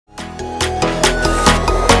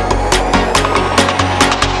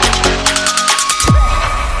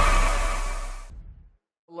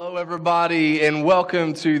everybody, and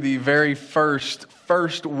welcome to the very first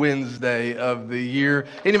Wednesday of the year.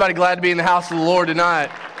 Anybody glad to be in the house of the Lord tonight?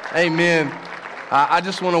 Amen. I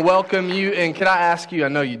just want to welcome you, and can I ask you, I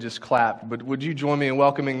know you just clapped, but would you join me in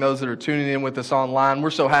welcoming those that are tuning in with us online? We're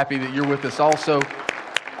so happy that you're with us also.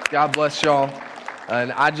 God bless y'all.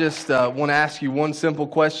 And I just want to ask you one simple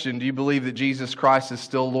question. Do you believe that Jesus Christ is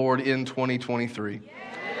still Lord in 2023?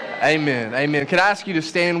 Amen. Amen. Can I ask you to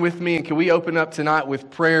stand with me, and can we open up tonight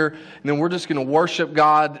with prayer? And then we're just going to worship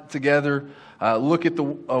God together, look at the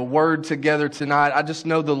word together tonight. I just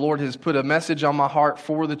know the Lord has put a message on my heart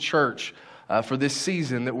for the church for this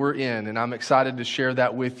season that we're in, and I'm excited to share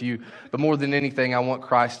that with you. But more than anything, I want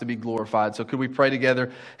Christ to be glorified. So could we pray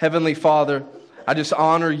together? Heavenly Father, I just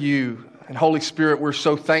honor you. And Holy Spirit, we're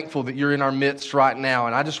so thankful that you're in our midst right now.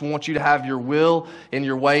 And I just want you to have your will and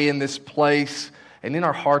your way in this place and in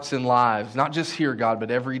our hearts and lives, not just here, God,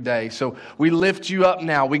 but every day. So we lift you up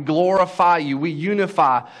now. We glorify you. We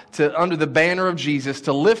unify under the banner of Jesus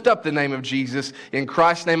to lift up the name of Jesus. In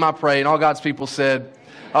Christ's name I pray. And all God's people said,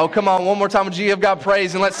 oh, come on, one more time. Would you give God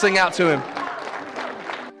praise and let's sing out to him.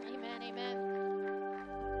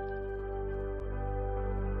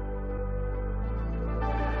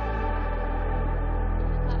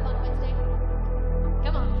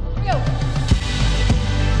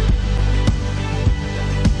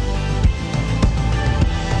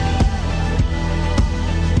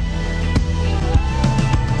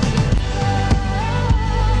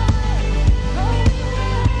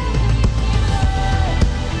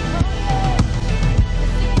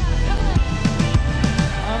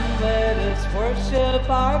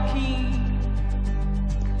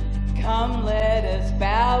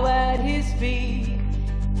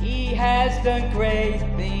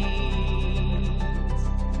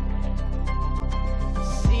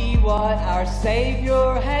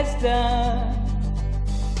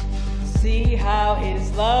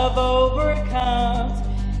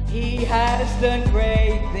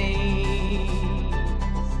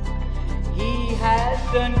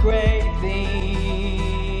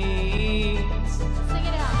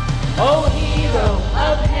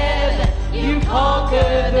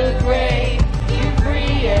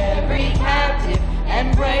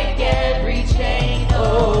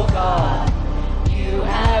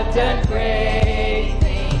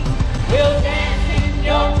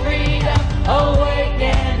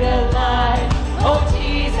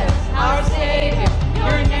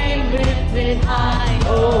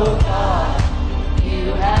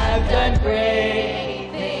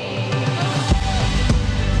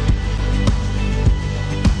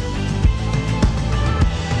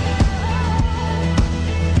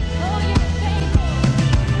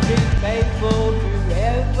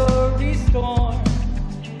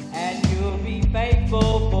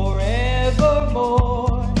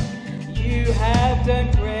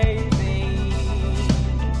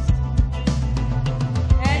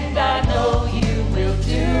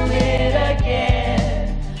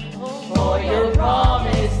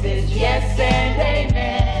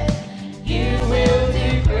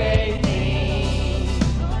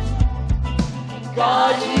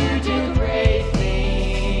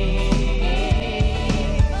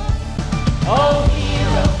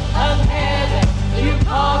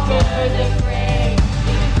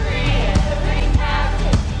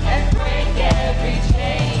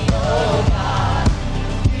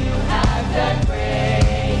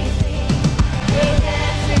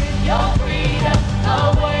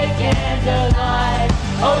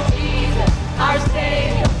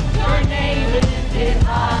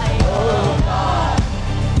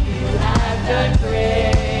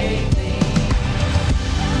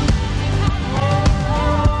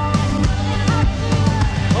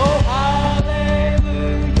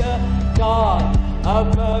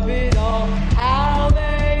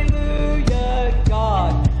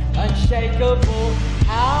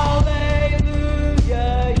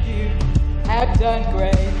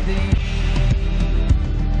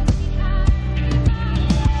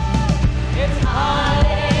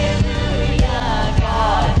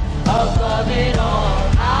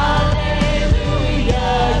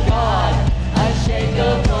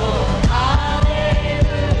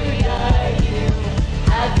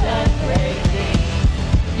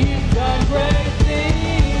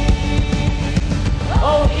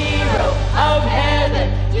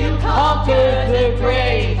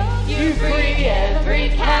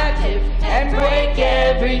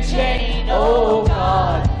 Every chain, oh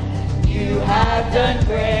God, you have done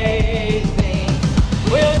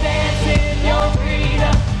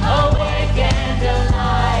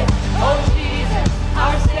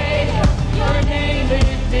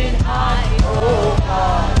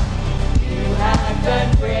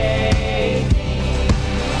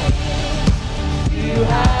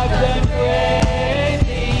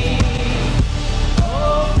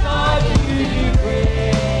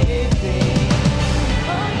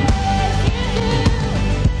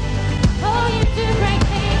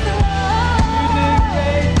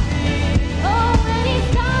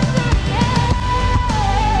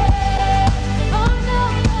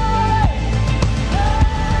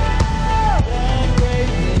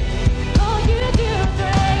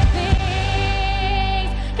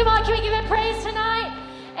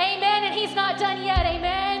done yet.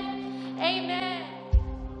 Amen. Amen.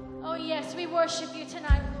 Oh, yes, we worship you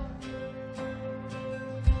tonight, Lord.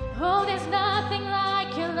 Oh, there's nothing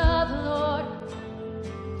like your love, Lord.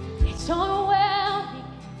 It's overwhelming.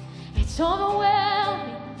 It's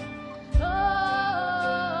overwhelming.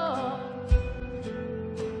 Oh,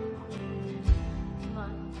 come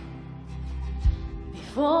on.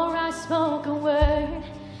 Before I spoke a word,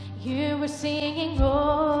 you were singing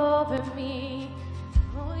over me.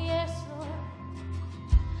 Oh, yes, Lord.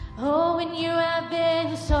 Oh, and you have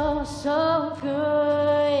been so, so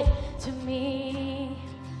good to me.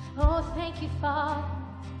 Oh, thank you, Father.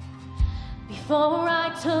 Before I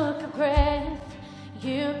took a breath,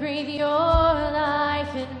 you breathed your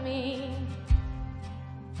life in me.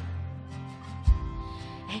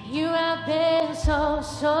 And you have been so,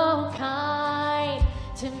 so kind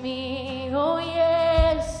to me. Oh,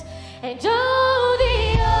 yes. And oh,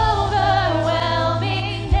 the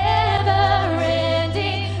overwhelming,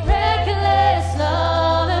 never-ending, reckless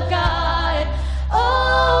love of God.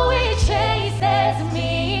 Oh, it chases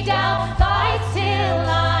me down, fights till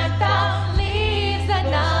I'm found, leaves the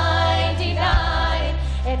 99.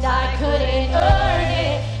 And I couldn't earn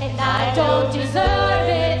it, and I don't deserve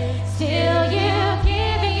it. Still, you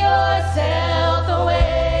give yourself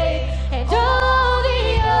away. And oh,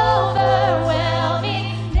 the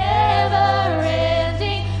overwhelming,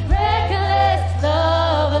 never-ending, reckless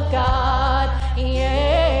love of God. Yes.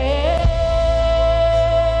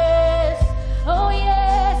 Oh,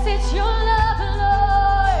 yes, it's your love,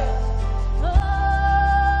 Lord.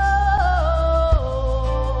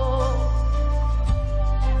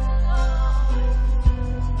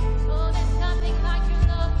 Oh, there's nothing like your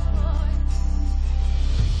love, Lord.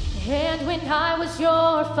 And when I was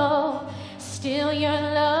your foe, still your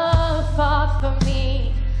love fought for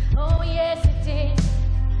me. Oh, yes, it did.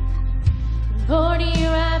 Lord, you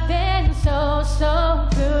have been so, so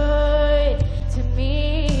good to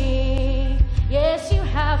me. Yes, you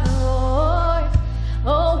have, Lord.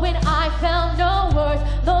 Oh, when I felt no worth,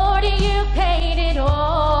 Lord, you paid it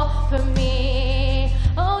all for me.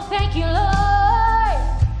 Oh, thank you, Lord.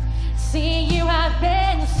 See, you have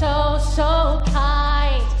been so, so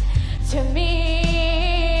kind to me.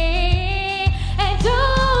 And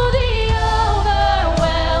oh, the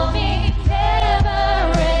overwhelming,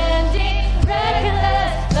 never-ending,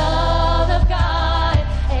 reckless love of God.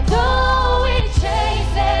 And oh, it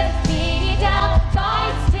chases me down,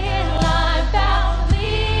 fights till I'm found,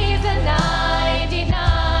 leaves a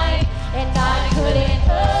 99. And I couldn't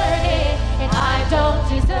earn it, and I don't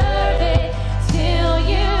deserve it. Still,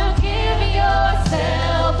 you give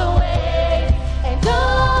yourself away. And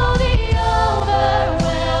oh, the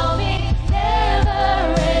overwhelming,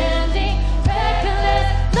 never-ending, reckless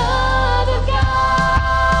love of God.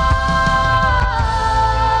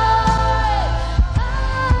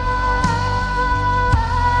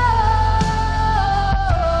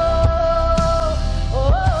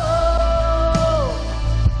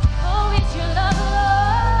 Oh, it's your love,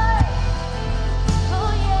 Lord.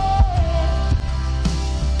 Oh, yeah.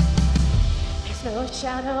 There's no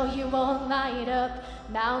shadow you won't light up,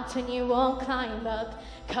 mountain you won't climb up,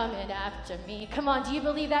 coming after me. Come on, do you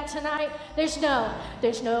believe that tonight? There's no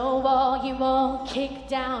wall you won't kick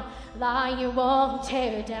down, lie you won't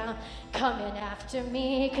tear down, coming after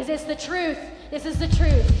me. 'Cause it's the truth. This is the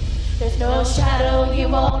truth. There's no shadow you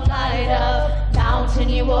won't light up, mountain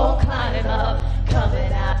you won't climb up,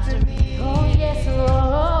 coming after me. Oh, yes,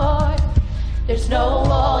 Lord. There's no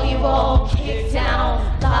wall you won't kick down,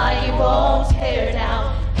 lie you won't tear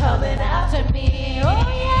down, coming after me. Oh,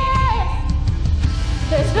 yeah.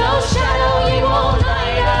 There's no shadow you won't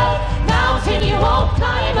light up, mountain you won't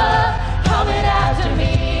climb up, coming after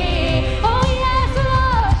me. Oh, yes,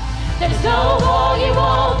 Lord. There's no wall you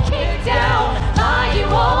won't kick down, lie you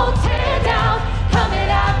won't tear down, coming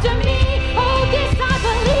after me. Oh, this I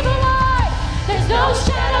believe, Lord. There's no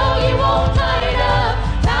shadow you won't light up,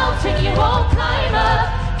 mountain you won't climb up,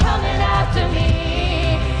 coming after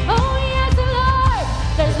me. Oh, yes, Lord.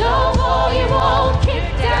 There's no wall you won't kick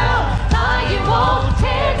down, lie you won't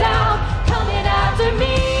tear down, coming after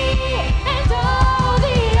me. And oh,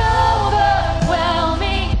 the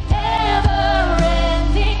overwhelming,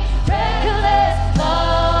 never-ending, reckless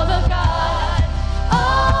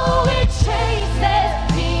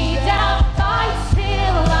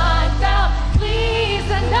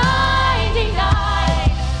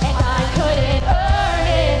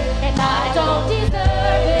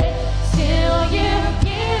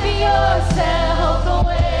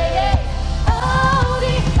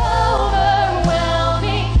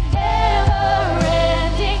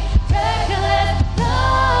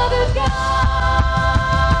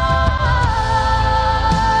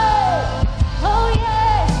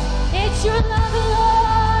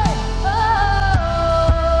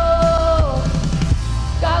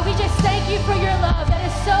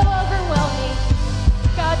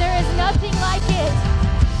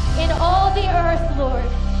the earth, Lord.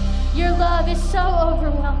 Your love is so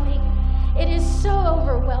overwhelming. It is so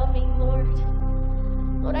overwhelming, Lord.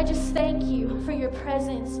 Lord, I just thank you for your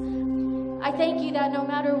presence. I thank you that no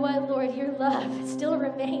matter what, Lord, your love still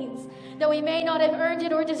remains. Though we may not have earned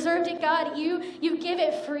it or deserved it, God, you give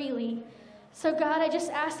it freely. So God, I just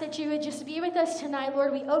ask that you would just be with us tonight,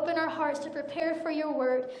 Lord. We open our hearts to prepare for your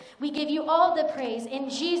word. We give you all the praise. In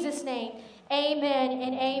Jesus' name, amen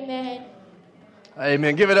and amen.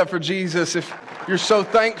 Amen. Give it up for Jesus. If you're so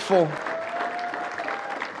thankful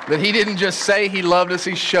that he didn't just say he loved us,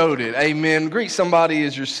 he showed it. Amen. Greet somebody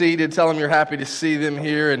as you're seated. Tell them you're happy to see them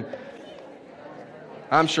here. And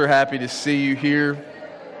I'm sure happy to see you here.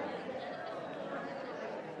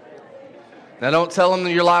 Now, don't tell them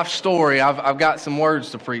your life story. I've got some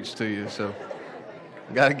words to preach to you, so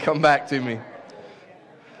you got to come back to me.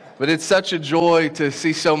 But it's such a joy to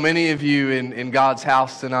see so many of you in God's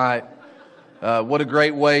house tonight. What a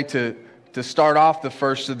great way to start off the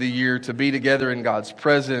first of the year, to be together in God's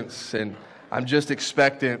presence. And I'm just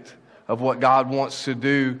expectant of what God wants to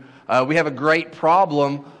do. We have a great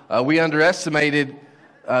problem. We underestimated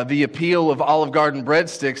the appeal of Olive Garden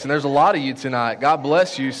breadsticks, and there's a lot of you tonight. God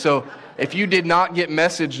bless you. So if you did not get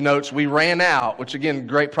message notes, we ran out, which again,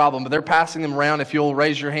 great problem. But they're passing them around. If you'll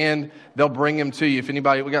raise your hand, they'll bring them to you. If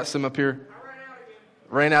anybody, we got some up here.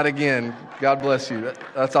 Ran out again. God bless you.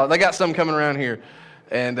 That's all. They got some coming around here.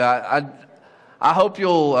 And I hope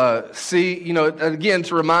you'll see, again,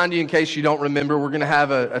 to remind you in case you don't remember, we're going to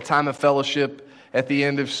have a time of fellowship at the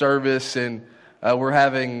end of service. And we're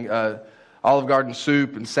having Olive Garden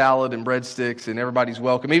soup and salad and breadsticks, and everybody's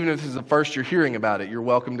welcome. Even if this is the first you're hearing about it, you're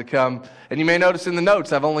welcome to come. And you may notice in the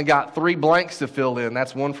notes, I've only got 3 blanks to fill in.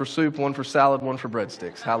 That's 1 for soup, 1 for salad, 1 for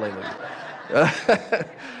breadsticks. Hallelujah.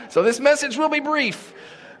 So this message will be brief.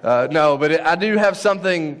 But I do have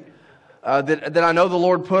something that I know the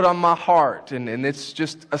Lord put on my heart, and it's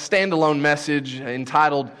just a standalone message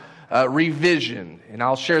entitled Revision. And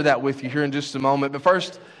I'll share that with you here in just a moment. But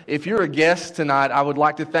first, if you're a guest tonight, I would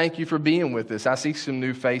like to thank you for being with us. I see some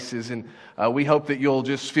new faces, and we hope that you'll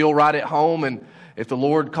just feel right at home. And if the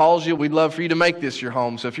Lord calls you, we'd love for you to make this your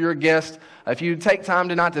home. So if you're a guest, if you take time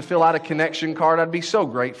tonight to fill out a connection card, I'd be so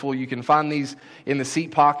grateful. You can find these in the seat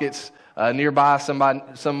pockets nearby,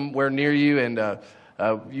 somewhere near you, and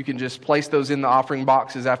you can just place those in the offering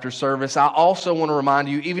boxes after service. I also want to remind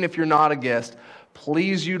you, even if you're not a guest,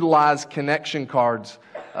 please utilize connection cards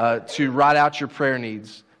to write out your prayer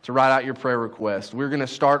needs, to write out your prayer requests. We're going to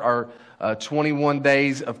start our 21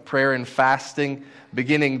 days of prayer and fasting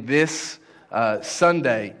beginning this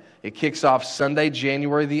Sunday. It kicks off Sunday,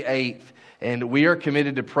 January the 8th, and we are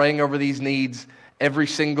committed to praying over these needs every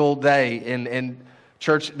single day. And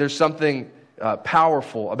church, there's something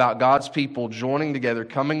powerful about God's people joining together,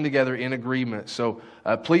 coming together in agreement. So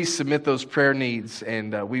please submit those prayer needs,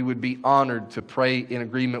 and we would be honored to pray in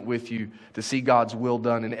agreement with you to see God's will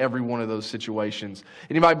done in every one of those situations.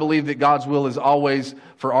 Anybody believe that God's will is always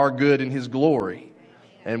for our good and His glory?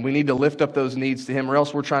 And we need to lift up those needs to Him, or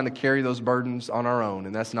else we're trying to carry those burdens on our own,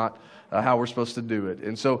 and that's not how we're supposed to do it.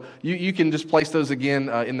 And so you can just place those again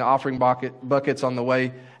in the offering buckets on the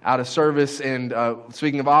way out of service. And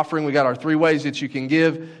speaking of offering, we got our 3 ways that you can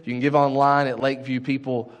give. You can give online at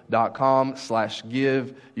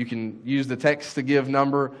lakeviewpeople.com/give. You can use the text to give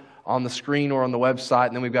number on the screen or on the website.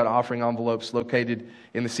 And then we've got offering envelopes located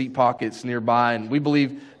in the seat pockets nearby. And we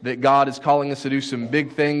believe that God is calling us to do some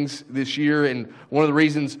big things this year. And one of the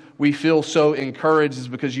reasons we feel so encouraged is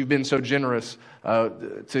because you've been so generous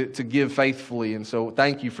to give faithfully. And so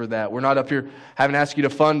thank you for that. We're not up here having asked you to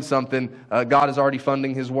fund something. God is already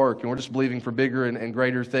funding His work, and we're just believing for bigger and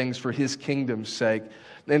greater things for His kingdom's sake.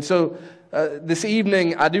 And so this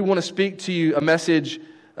evening, I do want to speak to you a message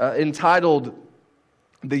entitled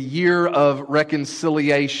The Year of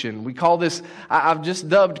Reconciliation. We call this, I've just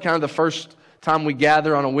dubbed kind of the first time we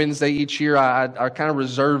gather on a Wednesday each year, I kind of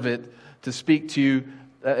reserve it to speak to you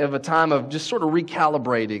of a time of just sort of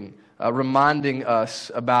recalibrating, reminding us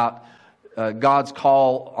about God's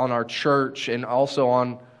call on our church and also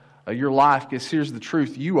on your life. Because here's the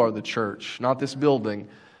truth, you are the church, not this building.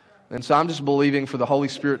 And so I'm just believing for the Holy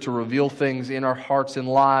Spirit to reveal things in our hearts and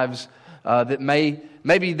lives that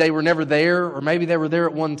maybe they were never there, or maybe they were there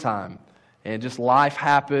at one time, and just life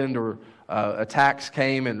happened, or attacks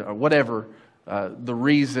came, or whatever the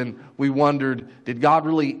reason, we wondered, did God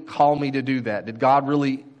really call me to do that? Did God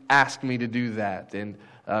really ask me to do that? And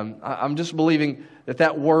I'm just believing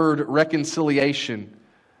that word reconciliation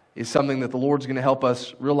is something that the Lord's going to help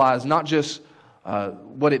us realize, not just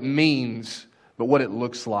what it means, but what it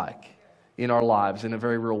looks like in our lives in a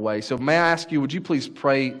very real way. So may I ask you, would you please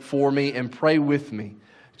pray for me and pray with me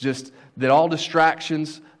just that all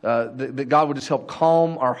distractions, that God would just help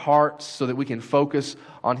calm our hearts so that we can focus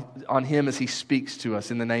on Him as He speaks to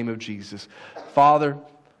us in the name of Jesus. Father,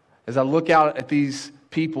 as I look out at these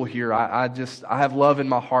people here, I have love in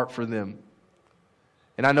my heart for them.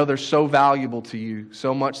 And I know they're so valuable to You,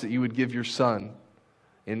 so much that You would give Your Son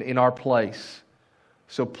in our place.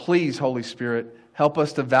 So please, Holy Spirit, help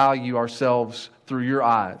us to value ourselves through Your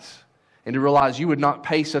eyes and to realize You would not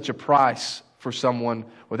pay such a price for someone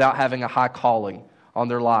without having a high calling on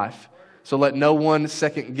their life. So let no one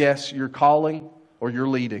second guess Your calling or Your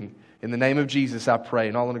leading. In the name of Jesus, I pray.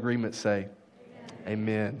 And all in agreement say,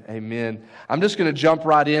 Amen. Amen. I'm just going to jump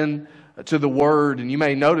right in to the Word. And you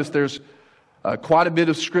may notice there's quite a bit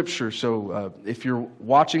of Scripture. So if you're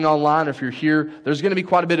watching online or if you're here, there's going to be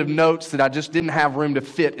quite a bit of notes that I just didn't have room to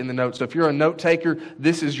fit in the notes. So if you're a note taker,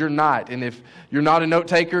 this is your night. And if you're not a note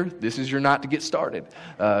taker, this is your night to get started.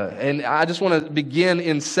 And I just want to begin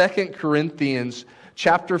in 2 Corinthians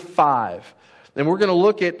chapter 5. And we're going to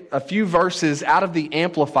look at a few verses out of the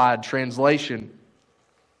Amplified translation.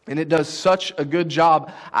 And it does such a good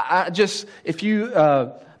job. If you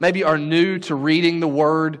maybe are new to reading the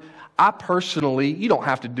Word, I personally, you don't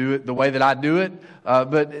have to do it the way that I do it,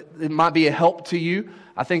 but it might be a help to you.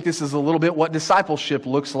 I think this is a little bit what discipleship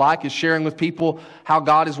looks like, is sharing with people how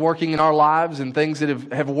God is working in our lives and things that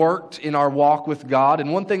have worked in our walk with God.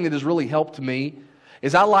 And one thing that has really helped me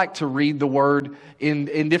is I like to read the Word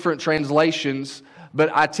in different translations, but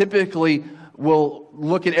I typically will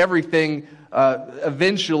look at everything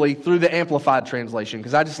eventually through the Amplified translation,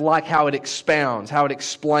 because I just like how it expounds, how it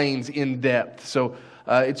explains in depth. So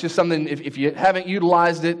it's just something, if you haven't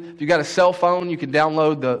utilized it, if you've got a cell phone, you can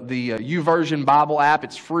download the YouVersion Bible app.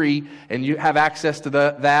 It's free, and you have access to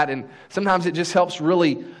that. And sometimes it just helps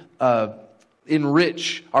really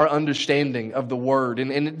enrich our understanding of the Word.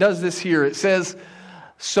 And it does this here. It says,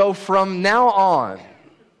 so from now on,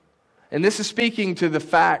 and this is speaking to the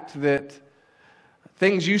fact that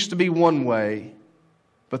things used to be one way,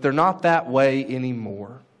 but they're not that way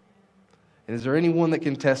anymore. And is there anyone that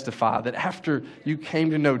can testify that after you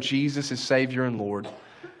came to know Jesus as Savior and Lord,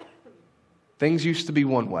 things used to be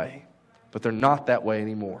one way, but they're not that way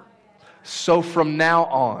anymore? So from now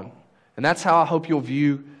on, and that's how I hope you'll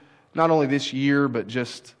view not only this year, but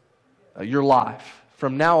just your life.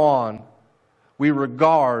 From now on, we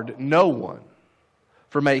regard no one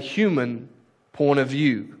from a human point of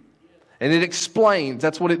view. And it explains,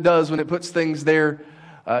 that's what it does when it puts things there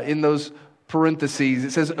in those parentheses.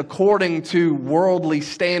 It says, according to worldly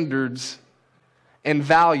standards and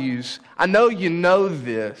values. I know you know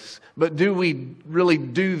this, but do we really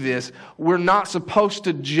do this? We're not supposed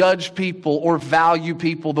to judge people or value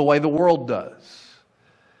people the way the world does.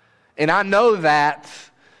 And I know that,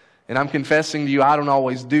 and I'm confessing to you, I don't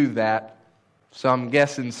always do that. So I'm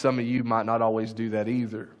guessing some of you might not always do that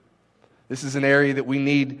either. This is an area that we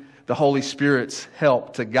need the Holy Spirit's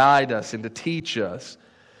help to guide us and to teach us.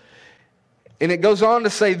 And it goes on to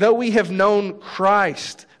say, though we have known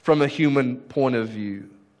Christ from a human point of view,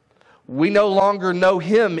 we no longer know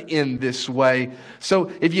Him in this way.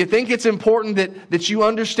 So if you think it's important that you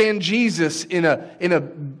understand Jesus in a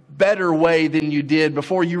better way than you did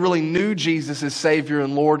before you really knew Jesus as Savior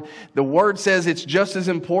and Lord, the Word says it's just as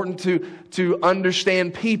important to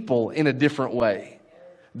understand people in a different way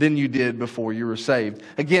than you did before you were saved.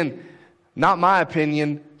 Again, not my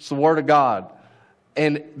opinion, it's the Word of God.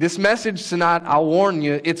 And this message tonight, I'll warn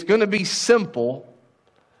you, it's going to be simple.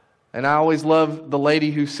 And I always love the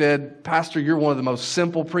lady who said, Pastor, you're one of the most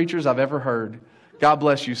simple preachers I've ever heard. God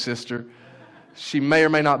bless you, sister. She may or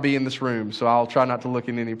may not be in this room, so I'll try not to look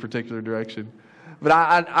in any particular direction. But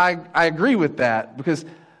I agree with that, because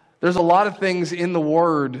there's a lot of things in the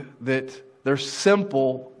Word that they're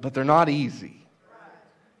simple, but they're not easy.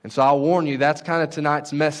 And so I'll warn you, that's kind of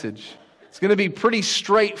tonight's message. It's going to be pretty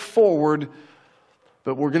straightforward,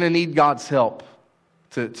 but we're going to need God's help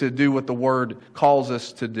to do what the Word calls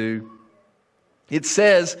us to do. It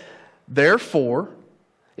says, therefore,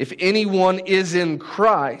 if anyone is in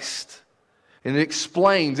Christ, and it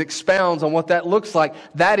expounds on what that looks like,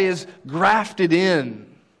 that is grafted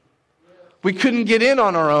in. We couldn't get in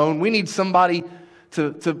on our own. We need somebody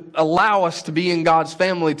to allow us to be in God's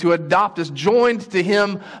family, to adopt us, joined to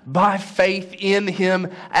Him by faith in Him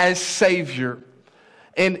as Savior.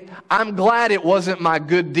 And I'm glad it wasn't my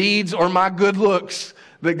good deeds or my good looks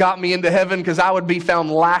that got me into heaven, because I would be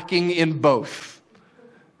found lacking in both.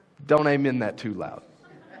 Don't amen that too loud.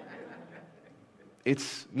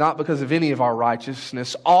 It's not because of any of our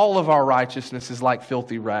righteousness. All of our righteousness is like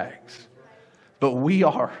filthy rags. But we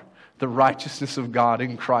are the righteousness of God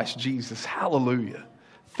in Christ Jesus. Hallelujah.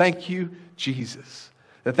 Thank you, Jesus.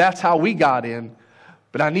 that's how we got in.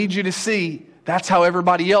 But I need you to see that's how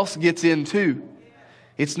everybody else gets in too.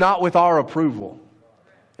 It's not with our approval.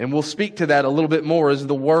 And we'll speak to that a little bit more as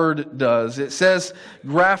the Word does. It says,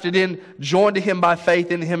 grafted in, joined to Him by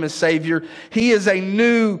faith in Him as Savior. He is a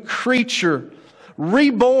new creature,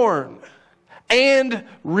 reborn and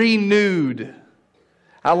renewed.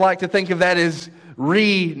 I like to think of that as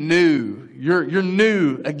renew. You're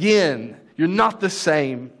new again. You're not the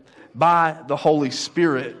same by the Holy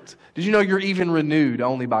Spirit. Did you know you're even renewed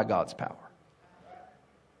only by God's power?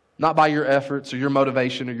 Not by your efforts or your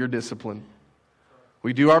motivation or your discipline.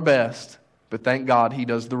 We do our best, but thank God He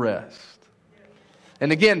does the rest.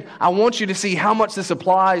 And again, I want you to see how much this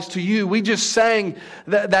applies to you. We just sang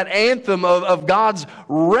that anthem of God's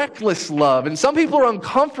reckless love. And some people are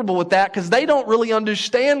uncomfortable with that because they don't really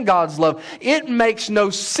understand God's love. It makes no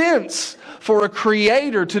sense for a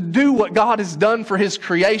creator to do what God has done for His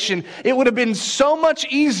creation. It would have been so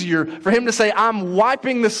much easier for Him to say, I'm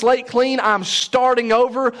wiping the slate clean, I'm starting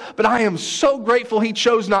over, but I am so grateful He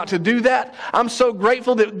chose not to do that. I'm so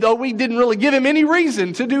grateful that though we didn't really give Him any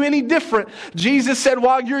reason to do any different, Jesus said,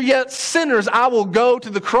 while you're yet sinners, I will go to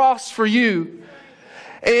the cross for you.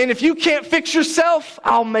 And if you can't fix yourself,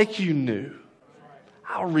 I'll make you new.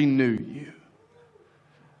 I'll renew you.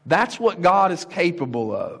 That's what God is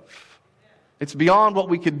capable of. It's beyond what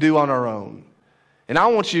we could do on our own. And I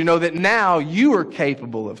want you to know that now you are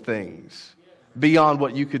capable of things beyond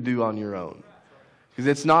what you could do on your own. Because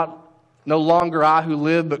it's no longer I who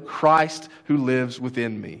live, but Christ who lives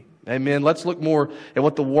within me. Amen. Let's look more at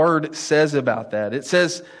what the Word says about that. It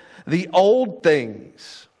says, the old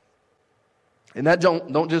things. And that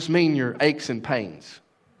don't just mean your aches and pains.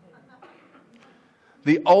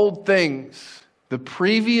 The old things, the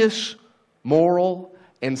previous moral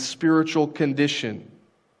and spiritual condition.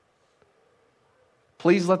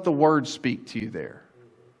 Please let the Word speak to you there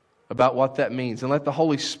about what that means. And let the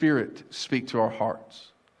Holy Spirit speak to our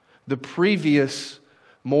hearts. The previous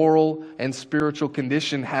moral and spiritual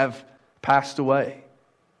condition have passed away.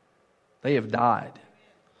 They have died.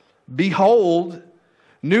 Behold,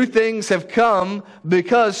 new things have come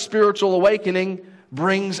because spiritual awakening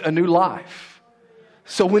brings a new life.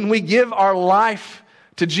 So when we give our life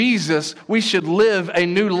to Jesus, we should live a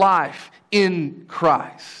new life in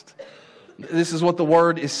Christ. This is what the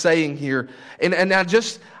Word is saying here. And I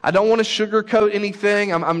don't want to sugarcoat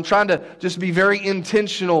anything. I'm trying to just be very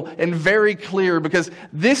intentional and very clear because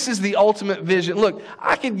this is the ultimate vision. Look,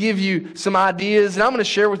 I could give you some ideas and I'm going to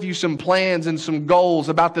share with you some plans and some goals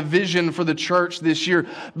about the vision for the church this year.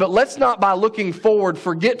 But let's not, by looking forward,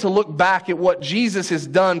 forget to look back at what Jesus has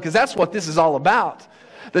done, because that's what this is all about.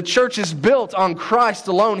 The church is built on Christ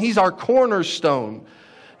alone. He's our cornerstone.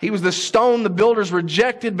 He was the stone the builders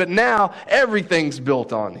rejected, but now everything's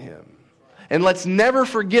built on Him. And let's never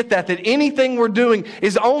forget that anything we're doing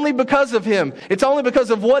is only because of Him. It's only because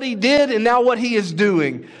of what He did and now what He is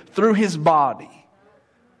doing through His body,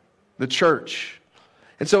 the church.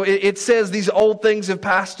 And so it says these old things have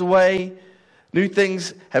passed away. New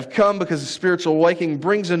things have come because the spiritual awakening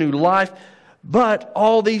brings a new life. But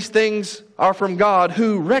all these things are from God,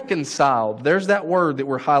 who reconciled. There's that word that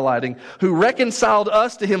we're highlighting. Who reconciled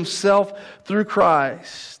us to Himself through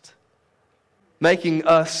Christ, making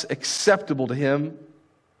us acceptable to Him,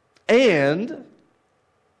 and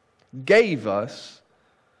gave us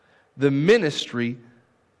the ministry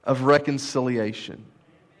of reconciliation.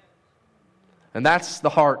 And that's the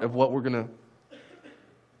heart of what we're going to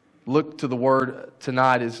look to the Word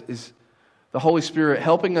tonight is the Holy Spirit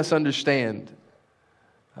helping us understand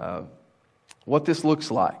what this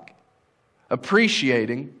looks like.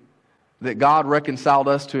 Appreciating that God reconciled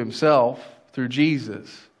us to Himself through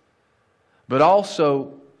Jesus, but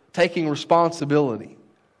also taking responsibility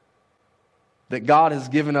that God has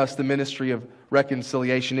given us the ministry of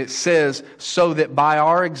reconciliation. It says, so that by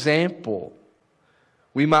our example,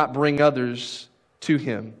 we might bring others to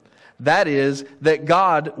Him. That is, that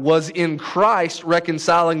God was in Christ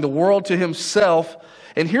reconciling the world to Himself.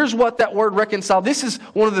 And here's what that word reconcile, this is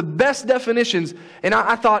one of the best definitions. And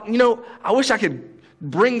I thought, I wish I could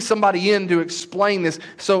bring somebody in to explain this.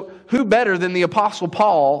 So who better than the Apostle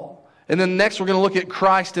Paul? And then next we're going to look at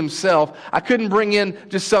Christ Himself. I couldn't bring in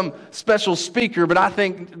just some special speaker, but I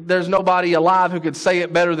think there's nobody alive who could say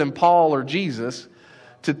it better than Paul or Jesus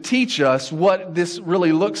to teach us what this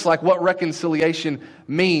really looks like, what reconciliation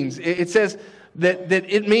means. It says that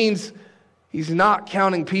it means He's not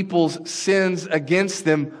counting people's sins against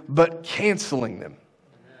them, but canceling them.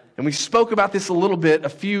 And we spoke about this a little bit a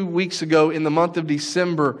few weeks ago in the month of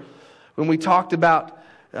December when we talked about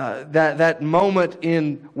that moment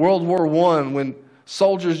in World War I when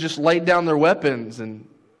soldiers just laid down their weapons and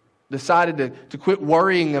decided to quit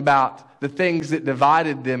worrying about the things that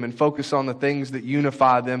divided them and focus on the things that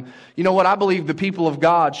unify them. You know what? I believe the people of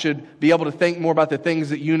God should be able to think more about the things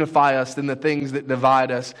that unify us than the things that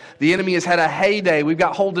divide us. The enemy has had a heyday. We've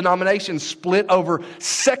got whole denominations split over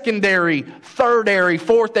secondary, third-ary,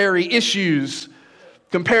 fourth-ary issues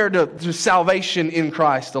compared to salvation in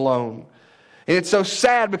Christ alone. And it's so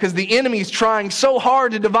sad because the enemy is trying so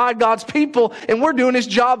hard to divide God's people, and we're doing his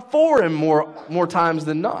job for him more times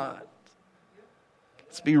than not.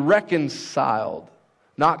 Let's be reconciled,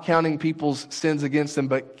 not counting people's sins against them,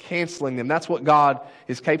 but canceling them. That's what God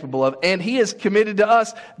is capable of. And he has committed to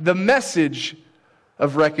us the message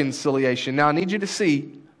of reconciliation. Now, I need you to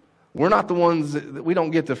see, we're not the ones that we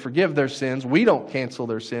don't get to forgive their sins. We don't cancel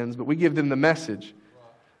their sins, but we give them the message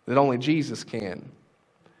that only Jesus can.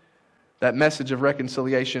 That message of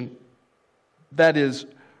reconciliation, that is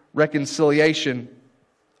reconciliation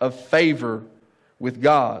of favor with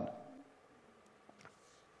God.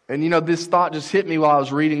 And you know, this thought just hit me while I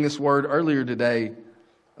was reading this word earlier today.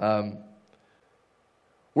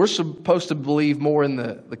 We're supposed to believe more in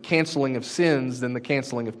the canceling of sins than the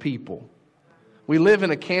canceling of people. We live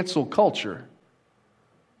in a cancel culture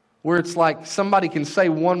where it's like somebody can say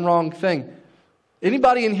one wrong thing.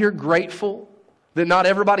 Anybody in here grateful that not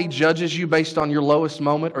everybody judges you based on your lowest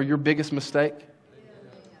moment or your biggest mistake?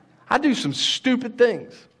 I do some stupid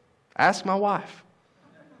things. Ask my wife.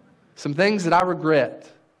 Some things that I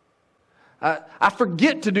regret. I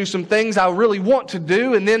forget to do some things I really want to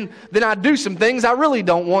do, and then I do some things I really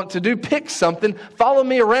don't want to do. Pick something, follow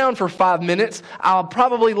me around for 5 minutes. I'll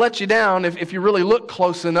probably let you down if you really look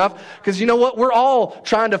close enough, because you know what? We're all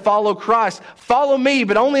trying to follow Christ. Follow me,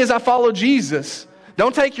 but only as I follow Jesus.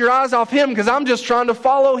 Don't take your eyes off him, because I'm just trying to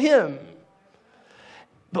follow him.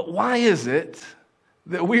 But why is it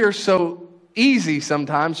that we are so easy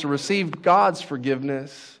sometimes to receive God's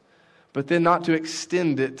forgiveness, but then not to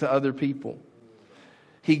extend it to other people?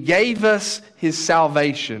 He gave us his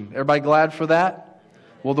salvation. Everybody glad for that?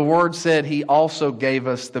 Well, the word said he also gave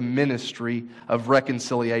us the ministry of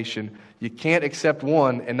reconciliation. You can't accept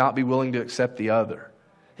one and not be willing to accept the other.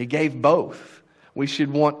 He gave both. We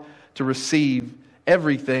should want to receive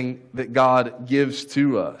everything that God gives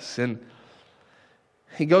to us. And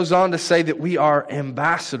he goes on to say that we are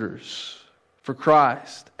ambassadors for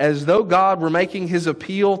Christ, as though God were making his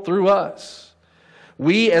appeal through us.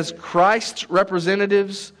 We, as Christ's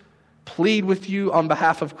representatives, plead with you on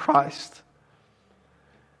behalf of Christ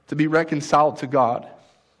to be reconciled to God.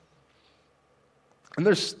 And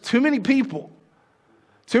there's too many people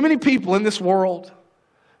in this world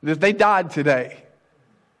that if they died today,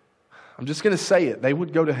 I'm just going to say it, they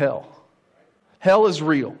would go to hell. Hell is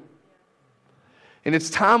real. And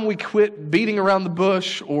it's time we quit beating around the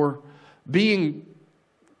bush or being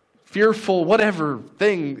fearful, whatever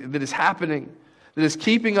thing that is happening, that is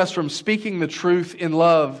keeping us from speaking the truth in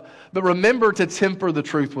love. But remember to temper the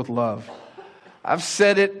truth with love. I've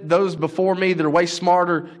said it, those before me that are way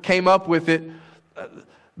smarter came up with it.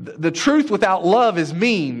 The truth without love is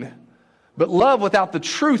mean, but love without the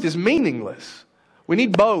truth is meaningless. We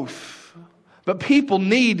need both. But people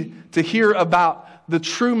need to hear about the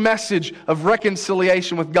true message of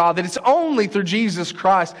reconciliation with God, that it's only through Jesus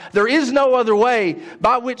Christ. There is no other way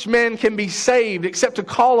by which men can be saved except to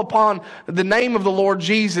call upon the name of the Lord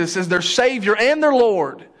Jesus as their Savior and their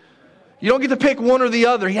Lord. You don't get to pick one or the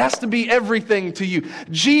other. He has to be everything to you.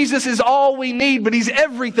 Jesus is all we need, but he's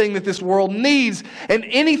everything that this world needs. And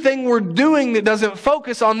anything we're doing that doesn't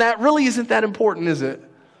focus on that really isn't that important, is it?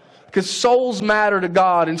 Because souls matter to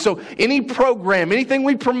God. And so any program, anything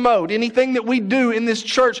we promote, anything that we do in this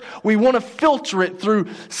church, we want to filter it through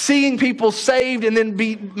seeing people saved and then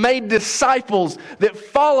be made disciples that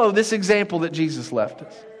follow this example that Jesus left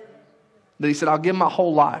us. That he said, I'll give my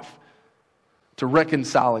whole life to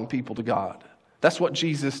reconciling people to God. That's what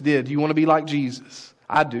Jesus did. Do you want to be like Jesus?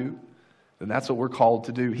 I do. Then that's what we're called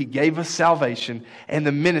to do. He gave us salvation and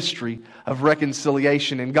the ministry of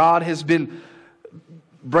reconciliation. And God has been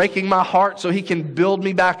breaking my heart so he can build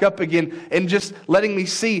me back up again, and just letting me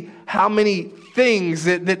see how many things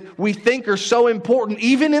that we think are so important,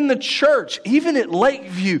 even in the church, even at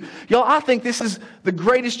Lakeview. Y'all, I think this is the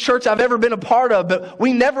greatest church I've ever been a part of, but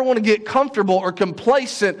we never want to get comfortable or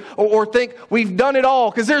complacent or think we've done it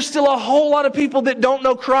all, because there's still a whole lot of people that don't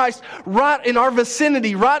know Christ right in our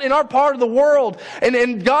vicinity, right in our part of the world.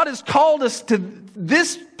 And God has called us to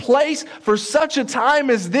this place for such a time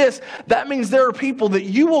as this. That means there are people that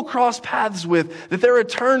you will cross paths with, that their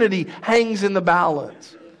eternity hangs in the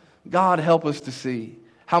balance. God, help us to see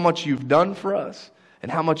how much you've done for us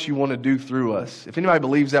and how much you want to do through us. If anybody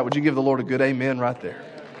believes that, would you give the Lord a good amen right there?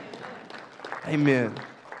 Amen.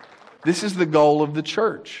 This is the goal of the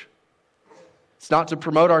church. It's not to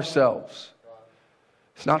promote ourselves.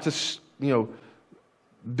 It's not to,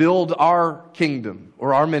 build our kingdom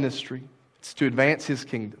or our ministry. It's to advance His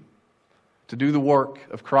kingdom, to do the work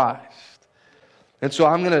of Christ. And so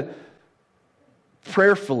I'm going to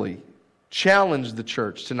prayerfully challenge the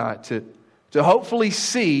church tonight to hopefully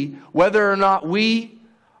see whether or not we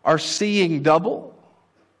are seeing double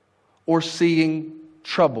or seeing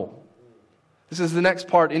trouble. This is the next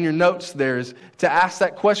part in your notes there, is to ask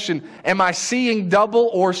that question, am I seeing double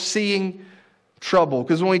or seeing trouble?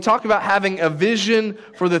 Because when we talk about having a vision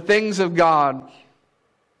for the things of God,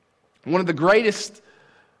 one of the greatest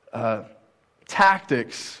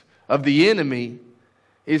tactics of the enemy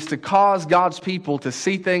is to cause God's people to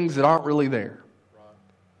see things that aren't really there.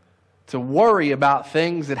 To worry about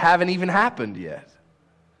things that haven't even happened yet.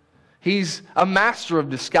 He's a master of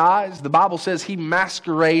disguise. The Bible says he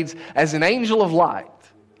masquerades as an angel of light.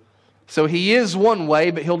 So he is one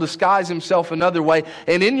way, but he'll disguise himself another way.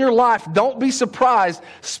 And in your life, don't be surprised,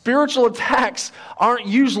 spiritual attacks aren't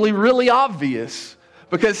usually really obvious,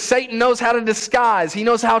 because Satan knows how to disguise. He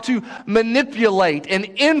knows how to manipulate and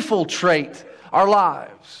infiltrate our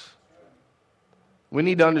lives. We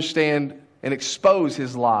need to understand and expose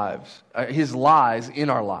his lies in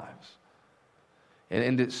our lives.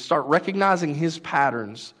 And to start recognizing his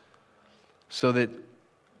patterns so that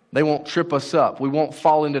they won't trip us up. We won't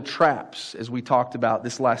fall into traps, as we talked about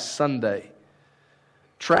this last Sunday.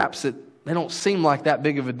 Traps that they don't seem like that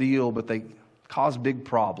big of a deal, but they cause big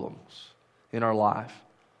problems in our life.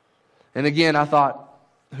 And again, I thought,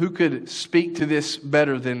 who could speak to this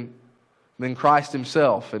better than Christ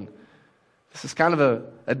himself? And this is kind of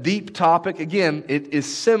a deep topic. Again, it is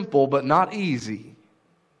simple, but not easy.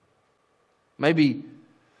 Maybe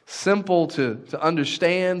simple to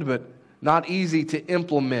understand, but not easy to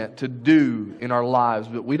implement, to do in our lives.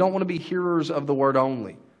 But we don't want to be hearers of the word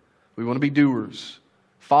only. We want to be doers,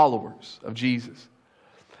 followers of Jesus.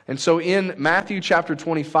 And so in Matthew chapter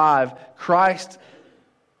 25, Christ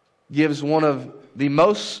gives one of the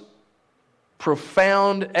most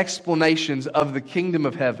profound explanations of the kingdom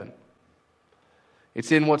of heaven.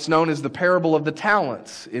 It's in what's known as the parable of the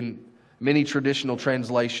talents in many traditional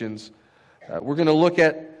translations. We're going to look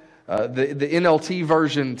at the NLT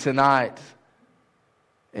version tonight,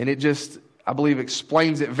 and it just, I believe,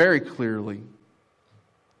 explains it very clearly.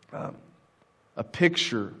 A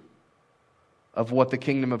picture of what the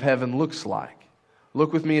kingdom of heaven looks like.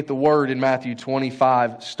 Look with me at the word in Matthew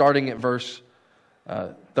 25, starting at verse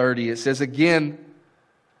 30. It says again,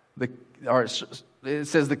 it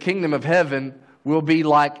says the kingdom of heaven will be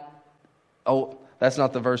like, that's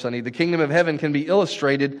not the verse I need. The kingdom of heaven can be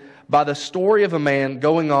illustrated by the story of a man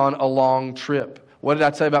going on a long trip. What did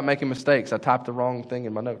I say about making mistakes? I typed the wrong thing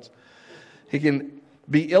in my notes. He can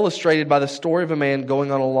be illustrated by the story of a man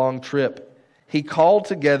going on a long trip. He called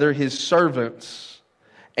together his servants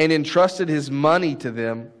and entrusted his money to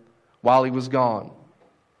them while he was gone.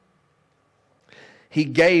 He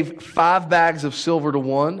gave 5 bags of silver to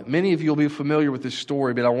one. Many of you will be familiar with this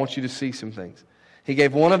story, but I want you to see some things. He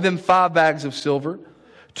gave one of them 5 bags of silver,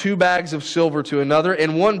 2 bags of silver to another,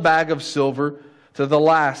 and 1 bag of silver to the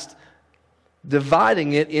last,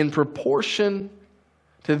 dividing it in proportion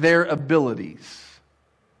to their abilities.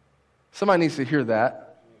 Somebody needs to hear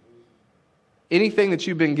that. Anything that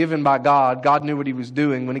you've been given by God, God knew what He was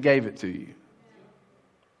doing when He gave it to you.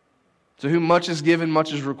 To whom much is given,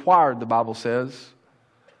 much is required, the Bible says.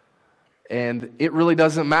 And it really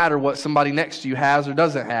doesn't matter what somebody next to you has or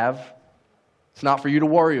doesn't have. It's not for you to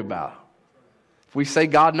worry about. If we say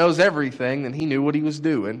God knows everything, then He knew what He was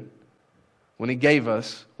doing when He gave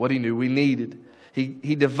us what He knew we needed.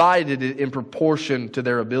 He divided it in proportion to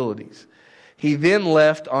their abilities. He then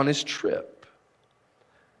left on his trip.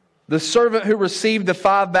 The servant who received the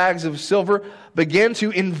 5 bags of silver began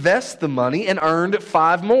to invest the money and earned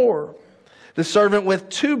 5 more. The servant with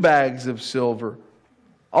 2 bags of silver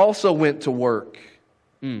also went to work.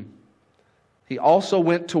 He also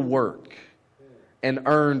went to work and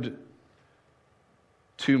earned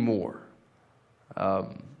 2 more.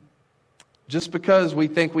 Just because we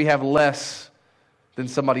think we have less than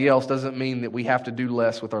somebody else doesn't mean that we have to do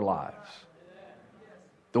less with our lives.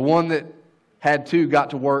 The one that had 2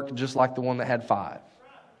 got to work just like the one that had 5.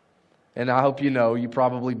 And I hope you know, you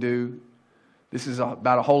probably do, this is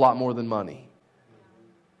about a whole lot more than money.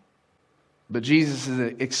 But Jesus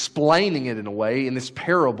is explaining it in a way, in this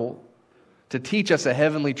parable, to teach us a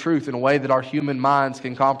heavenly truth in a way that our human minds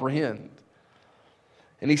can comprehend.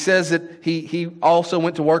 And he says that he also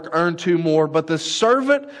went to work, earned 2 more. But the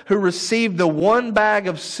servant who received the 1 bag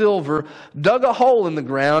of silver dug a hole in the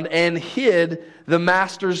ground and hid the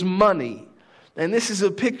master's money. And this is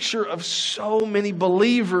a picture of so many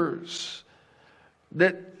believers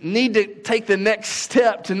that need to take the next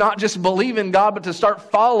step to not just believe in God, but to start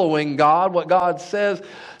following God, what God says.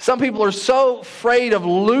 Some people are so afraid of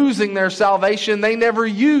losing their salvation, they never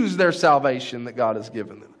use their salvation that God has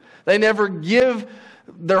given them. They never give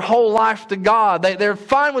their whole life to God. They're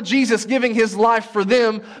fine with Jesus giving His life for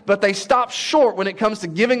them, but they stop short when it comes to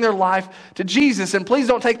giving their life to Jesus. And please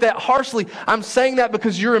don't take that harshly. I'm saying that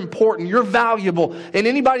because you're important, you're valuable. And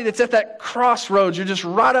anybody that's at that crossroads, you're just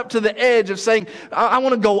right up to the edge of saying, I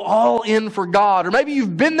want to go all in for God. Or maybe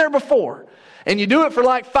you've been there before, and you do it for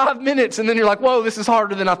like 5 minutes, and then you're like, whoa, this is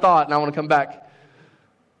harder than I thought, and I want to come back.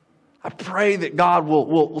 I pray that God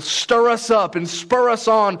will stir us up and spur us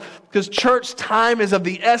on, because church time is of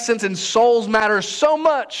the essence, and souls matter so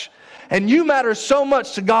much. And you matter so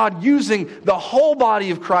much to God, using the whole body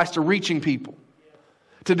of Christ to reaching people,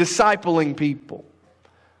 to discipling people.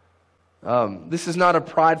 This is not a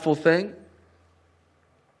prideful thing,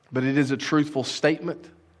 but it is a truthful statement.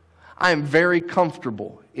 I am very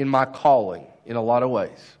comfortable in my calling in a lot of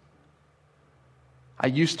ways. I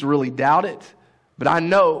used to really doubt it, but I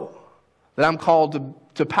know that I'm called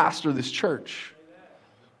to pastor this church.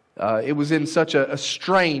 It was in such a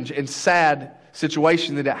strange and sad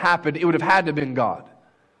situation that it happened. It would have had to have been God.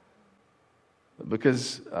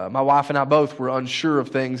 Because my wife and I both were unsure of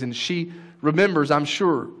things, and she remembers, I'm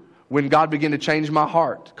sure, when God began to change my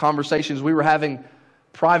heart. Conversations we were having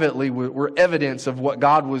privately were evidence of what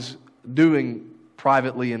God was doing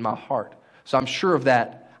privately in my heart. So I'm sure of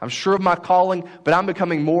that. I'm sure of my calling, but I'm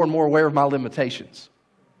becoming more and more aware of my limitations.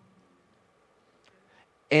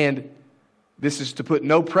 And this is to put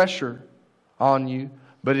no pressure on you,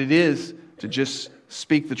 but it is to just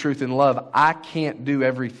speak the truth in love. I can't do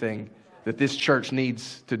everything that this church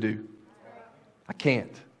needs to do. I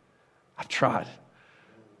can't. I've tried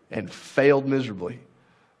and failed miserably.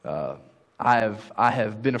 I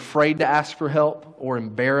have been afraid to ask for help or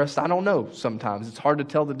embarrassed. I don't know sometimes. It's hard to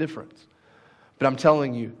tell the difference. But I'm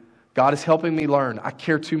telling you, God is helping me learn. I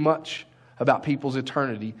care too much about people's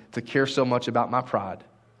eternity to care so much about my pride.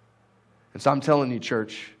 And so I'm telling you,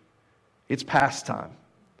 church, it's past time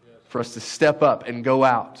for us to step up and go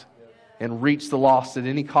out and reach the lost at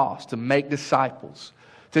any cost, to make disciples,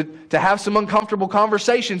 to have some uncomfortable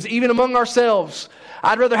conversations, even among ourselves.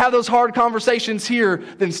 I'd rather have those hard conversations here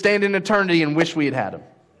than stand in eternity and wish we had had them.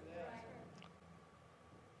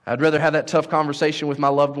 I'd rather have that tough conversation with my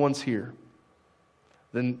loved ones here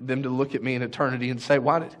than them to look at me in eternity and say,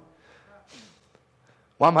 why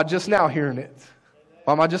am I just now hearing it?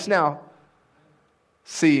 Why am I just now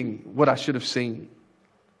seeing what I should have seen?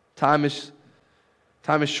 Time is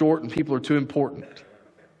short and people are too important.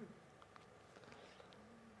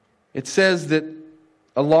 It says that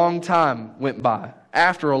a long time went by.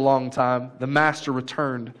 After a long time, the master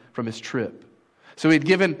returned from his trip. So he had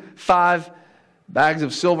given 5 bags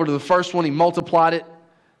of silver to the first one. He multiplied it,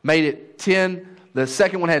 made it 10. The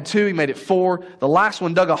second one had 2. He made it 4. The last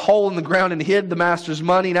one dug a hole in the ground and hid the master's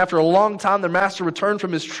money. And after a long time, the master returned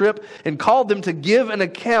from his trip and called them to give an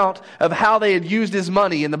account of how they had used his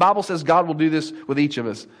money. And the Bible says God will do this with each of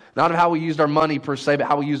us. Not of how we used our money per se, but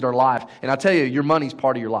how we used our life. And I tell you, your money's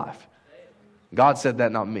part of your life. God said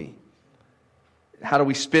that, not me. How do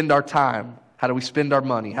we spend our time? How do we spend our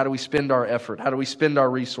money? How do we spend our effort? How do we spend our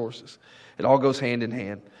resources? It all goes hand in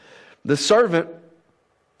hand. The servant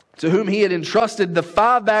to whom he had entrusted the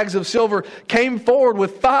 5 bags of silver came forward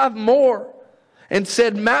with 5 more and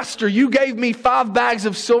said, Master, you gave me 5 bags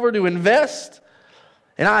of silver to invest,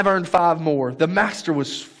 and I've earned 5 more. The master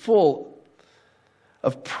was full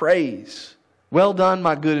of praise. Well done,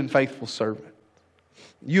 my good and faithful servant.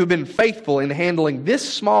 You have been faithful in handling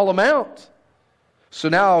this small amount. So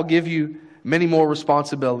now I'll give you many more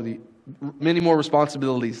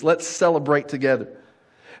responsibilities. Let's celebrate together.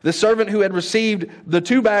 The servant who had received the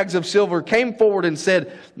 2 bags of silver came forward and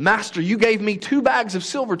said, Master, you gave me 2 bags of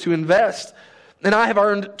silver to invest, and I have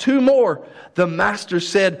earned 2 more. The master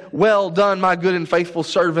said, well done, my good and faithful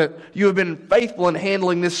servant. You have been faithful in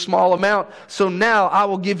handling this small amount, so now I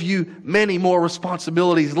will give you many more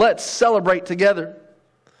responsibilities. Let's celebrate together.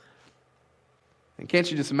 And can't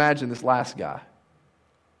you just imagine this last guy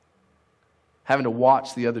having to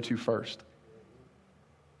watch the other 2 first?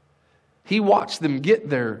 He watched them get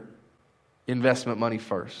their investment money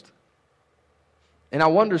first. And I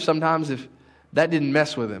wonder sometimes if that didn't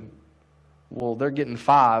mess with him. Well, they're getting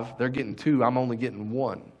 5, they're getting 2, I'm only getting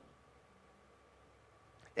 1.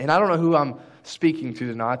 And I don't know who I'm speaking to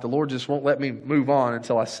tonight. The Lord just won't let me move on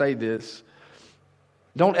until I say this.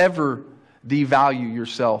 Don't ever devalue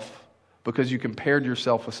yourself because you compared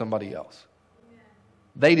yourself with somebody else.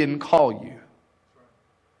 They didn't call you.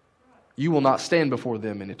 You will not stand before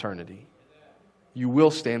them in eternity. You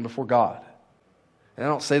will stand before God. And I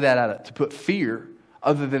don't say that to put fear,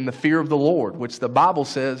 other than the fear of the Lord, which the Bible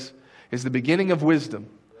says is the beginning of wisdom.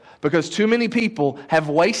 Because too many people have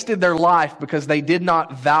wasted their life because they did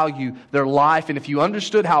not value their life. And if you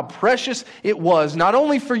understood how precious it was, not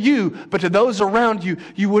only for you, but to those around you,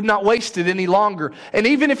 you would not waste it any longer. And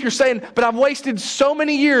even if you're saying, but I've wasted so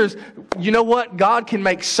many years, you know what? God can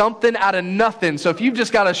make something out of nothing. So if you've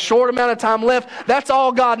just got a short amount of time left, that's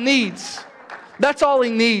all God needs. That's all He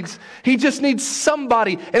needs. He just needs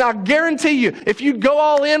somebody. And I guarantee you, if you go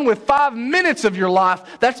all in with 5 minutes of your life,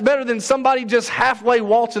 that's better than somebody just halfway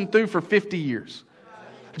waltzing through for 50 years.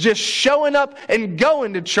 Just showing up and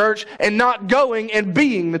going to church and not going and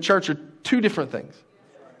being the church are two different things.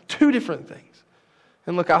 Two different things.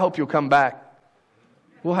 And look, I hope you'll come back.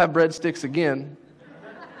 We'll have breadsticks again,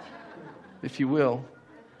 if you will.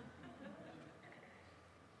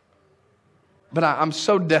 But I'm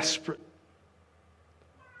so desperate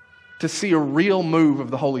to see a real move of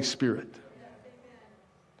the Holy Spirit.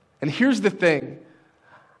 And here's the thing.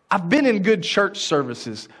 I've been in good church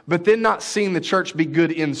services, but then not seen the church be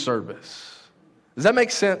good in service. Does that make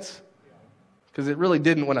sense? Because it really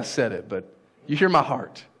didn't when I said it, but you hear my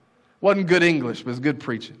heart. Wasn't good English, but it was good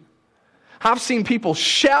preaching. I've seen people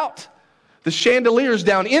shout the chandeliers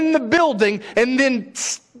down in the building and then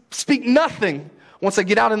speak nothing once they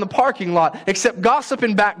get out in the parking lot, except gossip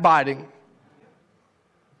and backbiting.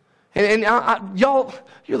 And y'all,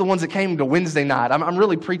 you're the ones that came to Wednesday night. I'm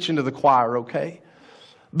really preaching to the choir, okay?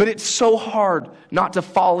 But it's so hard not to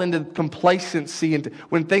fall into complacency. And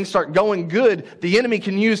when things start going good, the enemy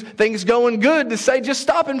can use things going good to say, just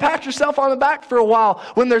stop and pat yourself on the back for a while,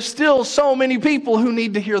 when there's still so many people who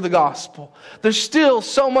need to hear the gospel. There's still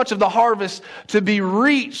so much of the harvest to be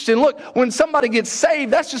reached. And look, when somebody gets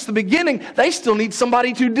saved, that's just the beginning. They still need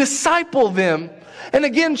somebody to disciple them. And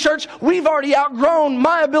again, church, we've already outgrown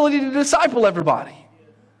my ability to disciple everybody.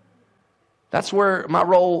 That's where my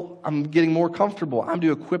role, I'm getting more comfortable. I'm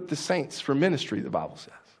to equip the saints for ministry, the Bible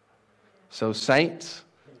says. So saints,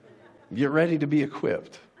 get ready to be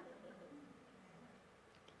equipped.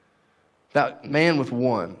 That man with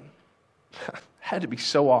one had to be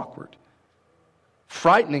so awkward.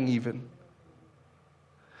 Frightening even.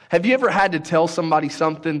 Have you ever had to tell somebody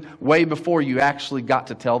something way before you actually got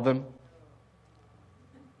to tell them?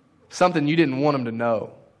 Something you didn't want them to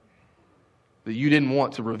know, that you didn't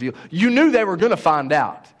want to reveal. You knew they were going to find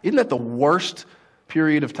out. Isn't that the worst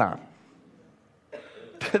period of time?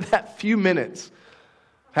 That few minutes,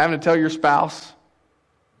 having to tell your spouse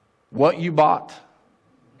what you bought,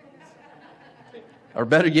 or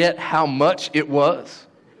better yet, how much it was.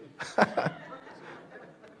 That's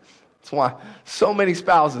why so many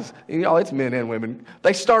spouses, and y'all, it's men and women,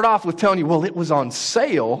 they start off with telling you, well, it was on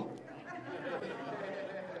sale.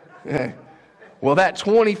 Yeah. Well, that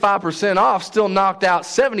 25% off still knocked out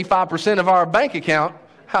 75% of our bank account.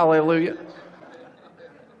 Hallelujah.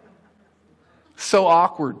 So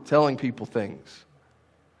awkward telling people things,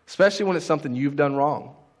 especially when it's something you've done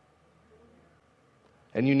wrong.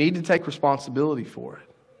 And you need to take responsibility for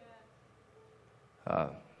it.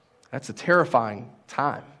 That's a terrifying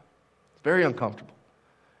time. It's very uncomfortable.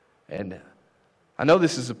 And I know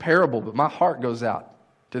this is a parable, but my heart goes out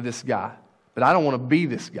to this guy. But I don't want to be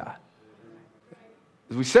this guy.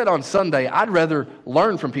 As we said on Sunday, I'd rather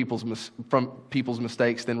learn from people's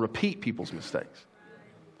mistakes than repeat people's mistakes.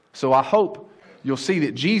 So I hope you'll see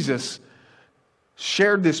that Jesus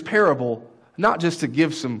shared this parable not just to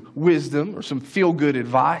give some wisdom or some feel-good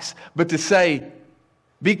advice, but to say,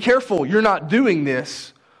 be careful, you're not doing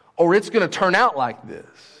this, or it's going to turn out like this.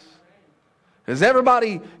 Because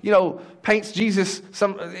everybody, paints Jesus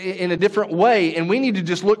in a different way, and we need to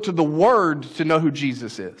just look to the Word to know who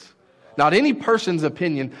Jesus is. Not any person's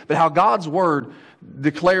opinion, but how God's Word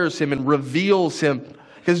declares Him and reveals Him.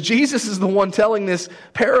 Because Jesus is the one telling this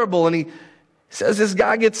parable, and He says this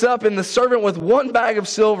guy gets up, and the servant with one bag of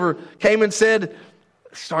silver came and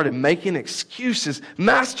started making excuses.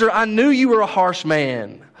 Master, I knew you were a harsh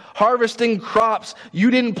man. Harvesting crops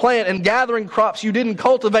you didn't plant and gathering crops you didn't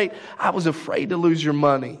cultivate. I was afraid to lose your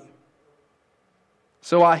money.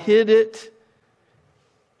 So I hid it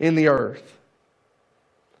in the earth.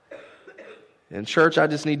 And church, I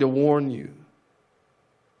just need to warn you.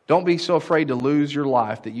 Don't be so afraid to lose your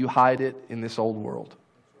life that you hide it in this old world.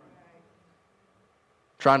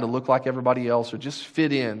 Trying to look like everybody else or just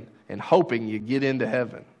fit in and hoping you get into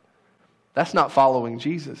heaven. That's not following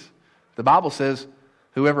Jesus. The Bible says,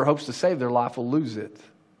 whoever hopes to save their life will lose it.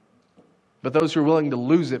 But those who are willing to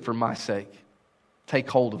lose it for my sake, take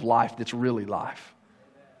hold of life that's really life.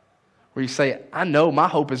 Where you say, I know my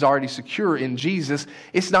hope is already secure in Jesus.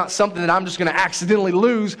 It's not something that I'm just going to accidentally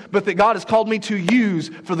lose, but that God has called me to use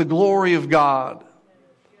for the glory of God.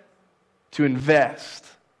 To invest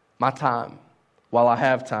my time while I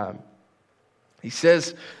have time. He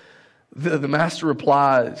says, the master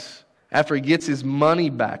replies, after he gets his money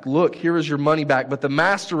back, look, here is your money back. But the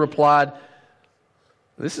master replied,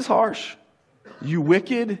 this is harsh. You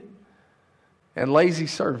wicked and lazy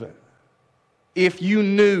servant. If you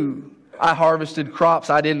knew I harvested crops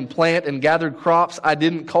I didn't plant and gathered crops I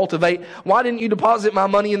didn't cultivate, why didn't you deposit my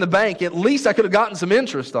money in the bank? At least I could have gotten some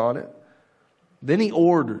interest on it. Then he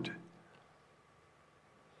ordered.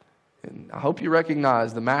 And I hope you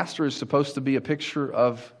recognize the master is supposed to be a picture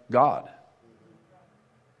of God.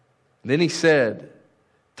 Then he said,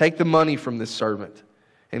 take the money from this servant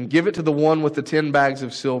and give it to the one with the 10 bags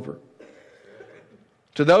of silver.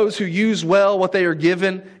 To those who use well what they are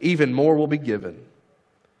given, even more will be given,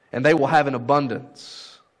 and they will have an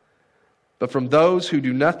abundance. But from those who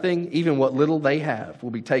do nothing, even what little they have will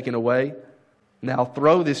be taken away. Now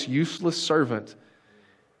throw this useless servant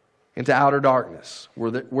into outer darkness,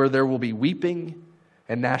 where there will be weeping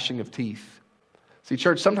and gnashing of teeth. See,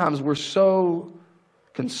 church, sometimes we're so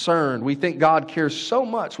concerned. We think God cares so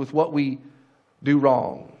much with what we do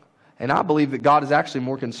wrong. And I believe that God is actually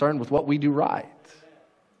more concerned with what we do right.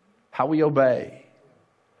 How we obey.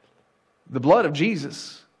 The blood of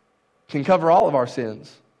Jesus can cover all of our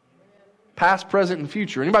sins. Past, present, and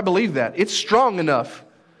future. Anybody believe that? It's strong enough.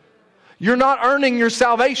 You're not earning your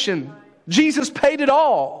salvation. Jesus paid it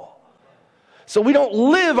all. So we don't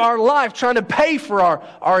live our life trying to pay for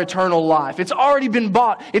our eternal life. It's already been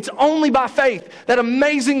bought. It's only by faith. That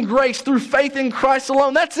amazing grace through faith in Christ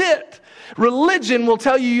alone. That's it. Religion will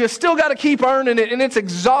tell you still got to keep earning it, and it's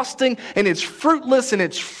exhausting, and it's fruitless, and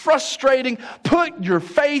it's frustrating. Put your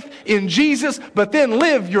faith in Jesus, but then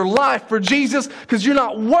live your life for Jesus, because you're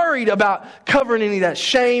not worried about covering any of that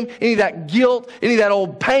shame, any of that guilt, any of that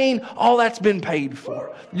old pain. All that's been paid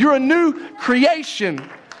for. You're a new creation.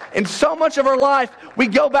 And so much of our life, we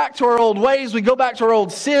go back to our old ways, we go back to our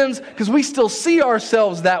old sins, because we still see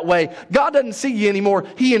ourselves that way. God doesn't see you anymore.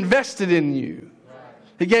 He invested in you.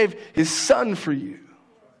 He gave His Son for you.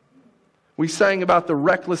 We sang about the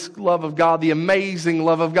reckless love of God, the amazing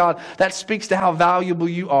love of God. That speaks to how valuable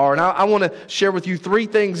you are. And I want to share with you 3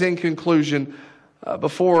 things in conclusion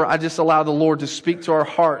before I just allow the Lord to speak to our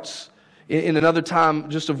hearts in another time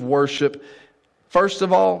just of worship. First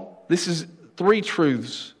of all, this is 3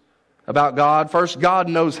 truths about God. First, God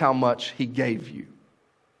knows how much He gave you.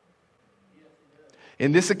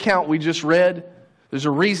 In this account we just read, there's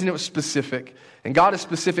a reason it was specific. And God is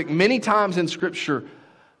specific many times in Scripture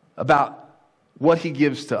about what He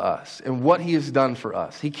gives to us and what He has done for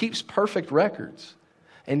us. He keeps perfect records.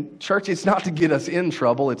 And church, it's not to get us in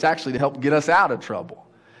trouble. It's actually to help get us out of trouble.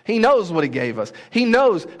 He knows what He gave us. He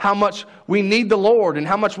knows how much we need the Lord and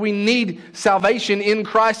how much we need salvation in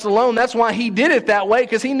Christ alone. That's why He did it that way,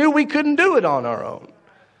 because He knew we couldn't do it on our own.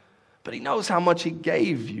 But He knows how much He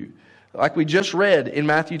gave you. Like we just read in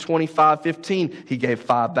Matthew 25:15, He gave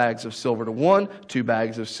 5 bags of silver to one, 2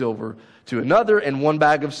 bags of silver to another, and 1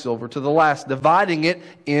 bag of silver to the last, dividing it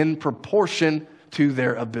in proportion to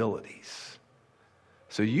their abilities.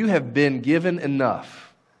 So you have been given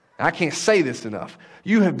enough. I can't say this enough.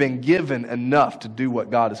 You have been given enough to do what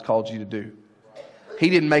God has called you to do. He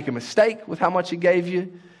didn't make a mistake with how much He gave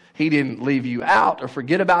you. He didn't leave you out or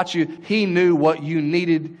forget about you. He knew what you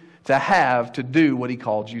needed to have to do what He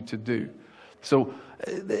called you to do. So,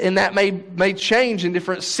 and that may change in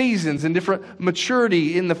different seasons and different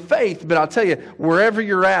maturity in the faith. But I'll tell you, wherever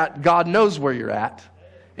you're at, God knows where you're at.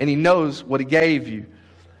 And He knows what He gave you.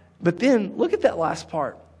 But then, look at that last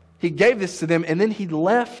part. He gave this to them, and then He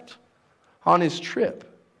left on His trip.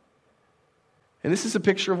 And this is a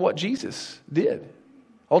picture of what Jesus did.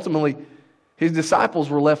 Ultimately, His disciples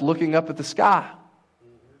were left looking up at the sky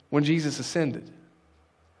when Jesus ascended.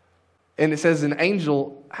 And it says an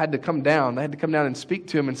angel had to come down. They had to come down and speak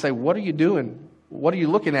to Him and say, what are you doing? What are you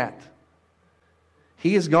looking at?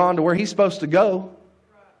 He has gone to where He's supposed to go.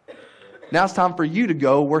 Now it's time for you to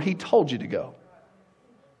go where He told you to go.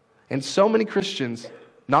 And so many Christians,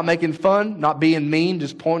 not making fun, not being mean,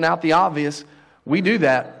 just pointing out the obvious, we do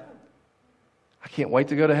that. I can't wait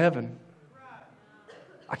to go to heaven.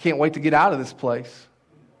 I can't wait to get out of this place.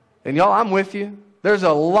 And y'all, I'm with you. There's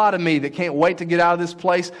a lot of me that can't wait to get out of this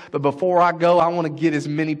place. But before I go, I want to get as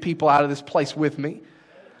many people out of this place with me.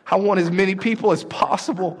 I want as many people as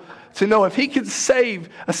possible to know if he could save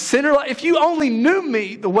a sinner, if you only knew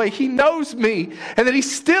me the way he knows me, and that he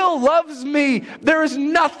still loves me, there is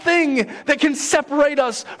nothing that can separate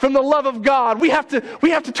us from the love of God. We have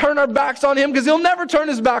to turn our backs on him because he'll never turn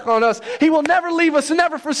his back on us. He will never leave us and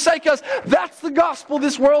never forsake us. That's the gospel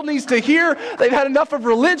this world needs to hear. They've had enough of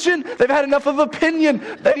religion. They've had enough of opinion.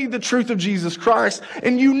 They need the truth of Jesus Christ.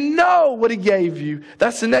 And you know what he gave you.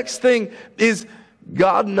 That's the next thing is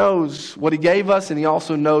God knows what he gave us, and he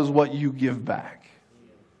also knows what you give back.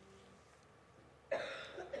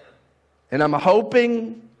 And I'm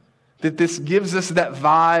hoping that this gives us that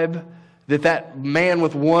vibe that man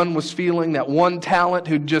with one was feeling, that one talent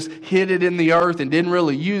who just hid it in the earth and didn't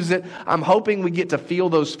really use it. I'm hoping we get to feel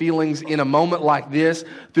those feelings in a moment like this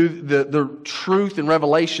through the truth and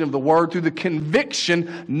revelation of the Word, through the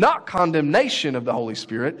conviction, not condemnation of the Holy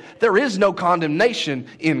Spirit. There is no condemnation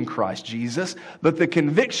in Christ Jesus, but the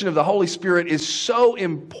conviction of the Holy Spirit is so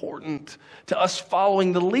important to us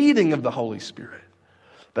following the leading of the Holy Spirit.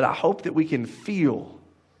 But I hope that we can feel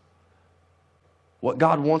what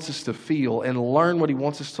God wants us to feel and learn what he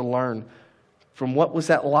wants us to learn from what was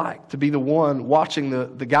that like to be the one watching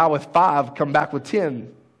the guy with 5 come back with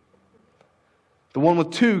 10. The one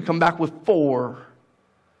with 2 come back with 4.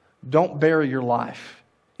 Don't bury your life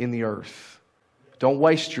in the earth. Don't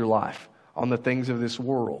waste your life on the things of this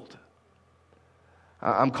world.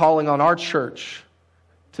 I'm calling on our church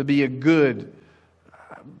to be a good,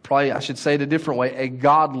 probably I should say it a different way, a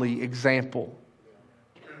godly example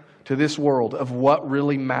to this world of what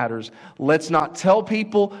really matters. Let's not tell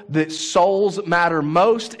people that souls matter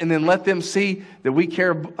most and then let them see that we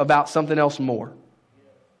care about something else more.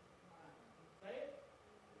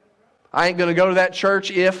 I ain't going to go to that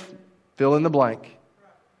church if, fill in the blank.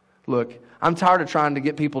 Look, I'm tired of trying to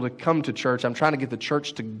get people to come to church. I'm trying to get the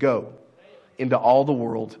church to go into all the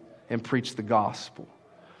world and preach the gospel.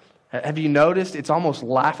 Have you noticed? It's almost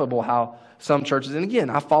laughable how some churches, and again,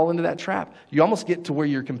 I fall into that trap. You almost get to where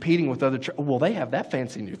you're competing with other churches. Well, they have that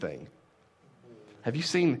fancy new thing. Have you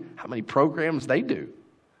seen how many programs they do?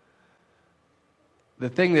 The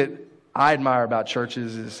thing that I admire about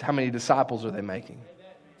churches is how many disciples are they making?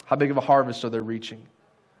 How big of a harvest are they reaching?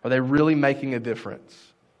 Are they really making a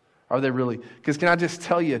difference? Are they really? Because can I just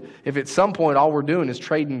tell you, if at some point all we're doing is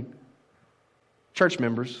trading church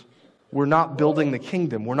members, we're not building the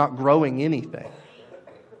kingdom. We're not growing anything.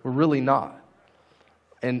 We're really not.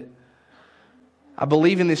 And I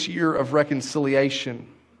believe in this year of reconciliation,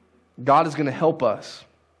 God is going to help us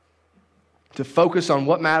to focus on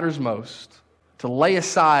what matters most, to lay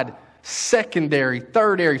aside secondary,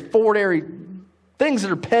 thirdary, fourthary things that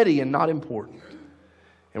are petty and not important.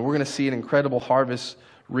 And we're going to see an incredible harvest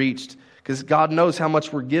reached because God knows how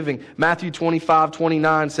much we're giving. Matthew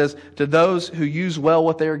 25:29 says, "To those who use well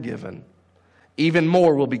what they are given, even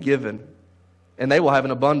more will be given, and they will have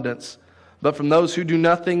an abundance. But from those who do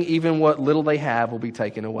nothing, even what little they have will be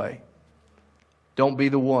taken away." Don't be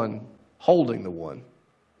the one holding the one.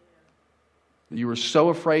 You were so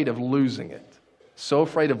afraid of losing it, so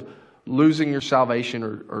afraid of losing your salvation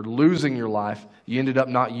or losing your life, you ended up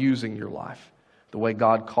not using your life the way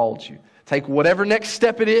God called you. Take whatever next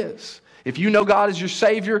step it is. If you know God is your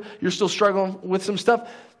Savior, you're still struggling with some stuff,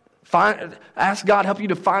 ask God help you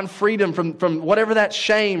to find freedom from whatever that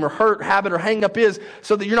shame or hurt, habit, or hang-up is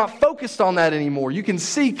so that you're not focused on that anymore. You can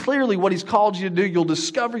see clearly what He's called you to do. You'll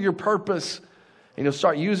discover your purpose, and you'll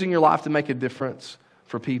start using your life to make a difference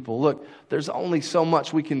for people. Look, there's only so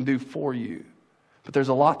much we can do for you, but there's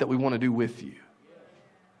a lot that we want to do with you.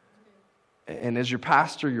 And as your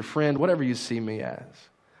pastor, your friend, whatever you see me as,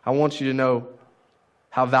 I want you to know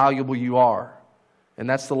how valuable you are. And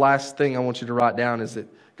that's the last thing I want you to write down is that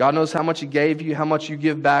God knows how much He gave you, how much you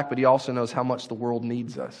give back, but He also knows how much the world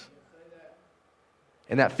needs us.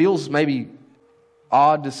 And that feels maybe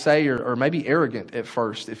odd to say or maybe arrogant at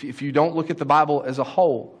first if you don't look at the Bible as a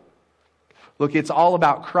whole. Look, it's all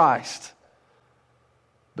about Christ.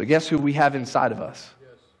 But guess who we have inside of us?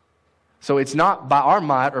 Yes. So it's not by our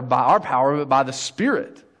might or by our power, but by the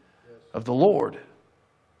Spirit of the Lord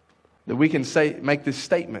that we can make this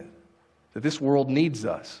statement that this world needs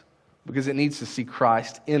us because it needs to see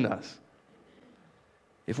Christ in us.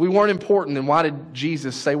 If we weren't important, then why did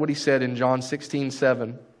Jesus say what He said in John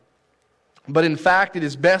 16:7? "But in fact, it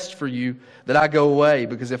is best for you that I go away,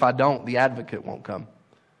 because if I don't, the advocate won't come.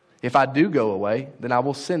 If I do go away, then I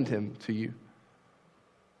will send him to you."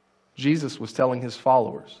 Jesus was telling His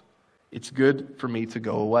followers, it's good for me to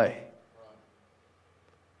go away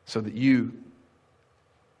so that you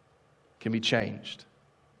can be changed,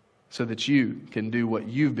 so that you can do what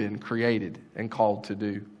you've been created and called to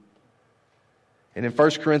do. And in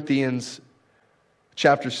 1 Corinthians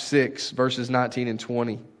chapter 6, verses 19 and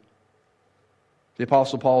 20, the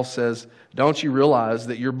Apostle Paul says, don't you realize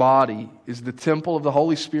that your body is the temple of the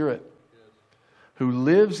Holy Spirit who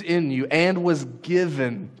lives in you and was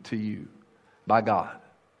given to you by God?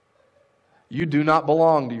 You do not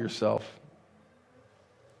belong to yourself,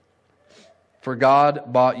 for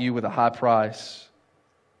God bought you with a high price.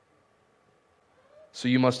 So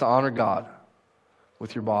you must honor God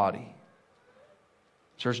with your body.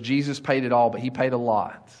 Church, Jesus paid it all, but He paid a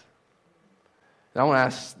lot. And I want to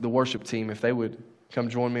ask the worship team if they would come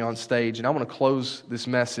join me on stage. And I want to close this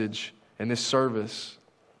message and this service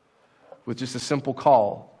with just a simple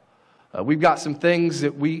call. We've got some things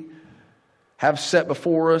that we have set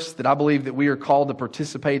before us that I believe that we are called to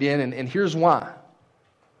participate in. And here's why.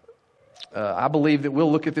 I believe that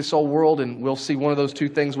we'll look at this old world and we'll see one of those two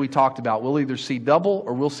things we talked about. We'll either see double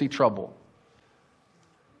or we'll see trouble.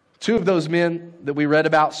 Two of those men that we read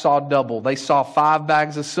about saw double. They saw 5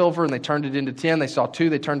 bags of silver and they turned it into 10. They saw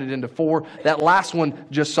 2, they turned it into 4. That last one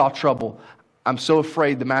just saw trouble. I'm so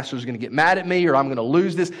afraid the master's going to get mad at me or I'm going to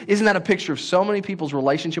lose this. Isn't that a picture of so many people's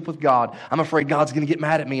relationship with God? I'm afraid God's going to get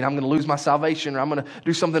mad at me and I'm going to lose my salvation or I'm going to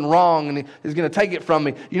do something wrong and He's going to take it from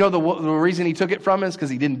me. You know the reason He took it from us?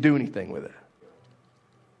 Because He didn't do anything with it. It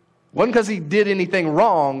wasn't because He did anything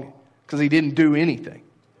wrong, because He didn't do anything.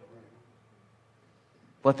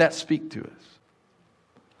 Let that speak to us.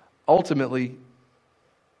 Ultimately,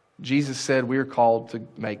 Jesus said we are called to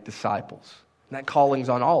make disciples. And that calling's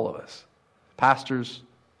on all of us. Pastors,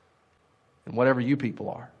 and whatever you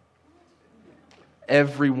people are.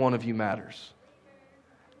 Every one of you matters.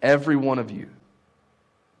 Every one of you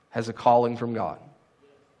has a calling from God.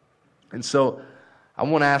 And so I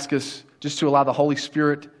want to ask us just to allow the Holy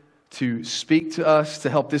Spirit to speak to us,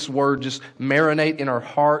 to help this word just marinate in our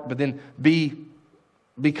heart, but then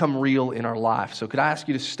become real in our life. So could I ask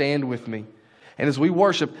you to stand with me? And as we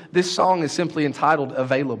worship, this song is simply entitled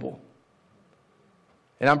Available.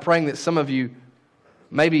 And I'm praying that some of you,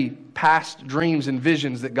 maybe past dreams and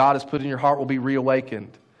visions that God has put in your heart will be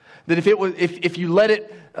reawakened. That if you let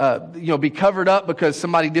it be covered up because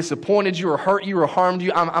somebody disappointed you or hurt you or harmed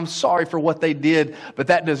you, I'm sorry for what they did, but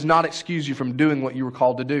that does not excuse you from doing what you were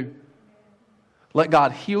called to do. Let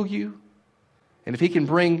God heal you. And if He can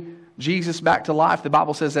bring Jesus back to life, the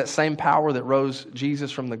Bible says that same power that rose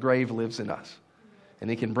Jesus from the grave lives in us.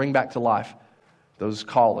 And He can bring back to life those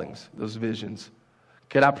callings, those visions.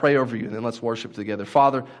 Could I pray over you and then let's worship together.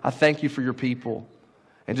 Father, I thank You for Your people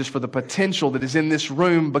and just for the potential that is in this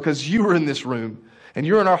room because You are in this room and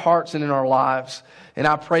You're in our hearts and in our lives. And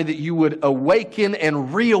I pray that You would awaken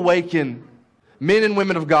and reawaken men and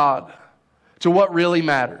women of God to what really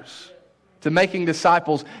matters, to making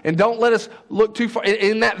disciples. And don't let us look too far.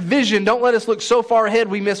 In that vision, don't let us look so far ahead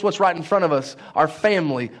we miss what's right in front of us. Our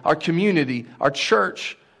family, our community, our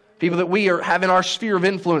church, people that we have in our sphere of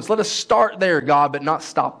influence. Let us start there, God, but not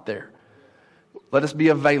stop there. Let us be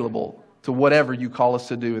available to whatever You call us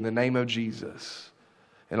to do in the name of Jesus.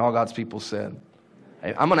 And all God's people said.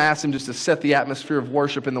 Hey, I'm going to ask Him just to set the atmosphere of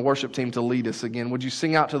worship and the worship team to lead us again. Would you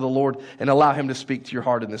sing out to the Lord and allow Him to speak to your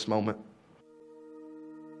heart in this moment?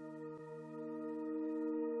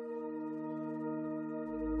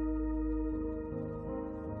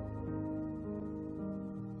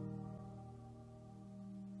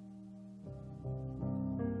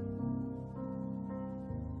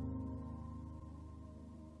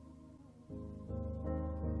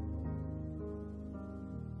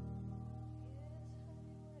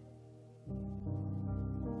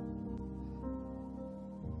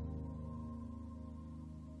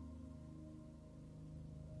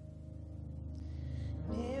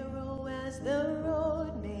 The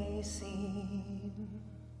road may seem,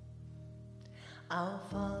 I'll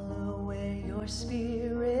follow where Your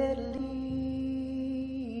Spirit leads.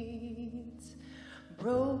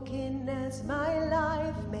 Broken as my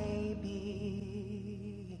life may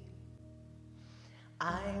be,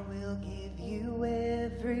 I will give You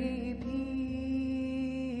every piece.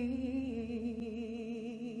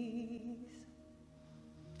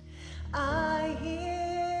 I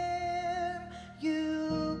hear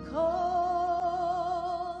You call.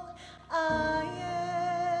 I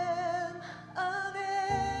am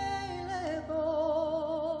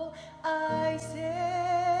available. I say,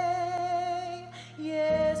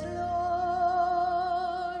 yes, Lord,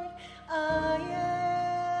 I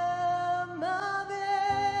am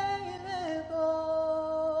available.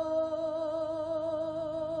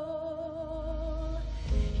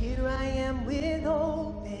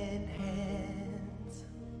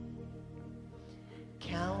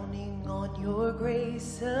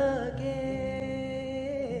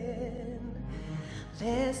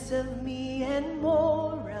 less of me and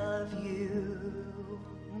more of you.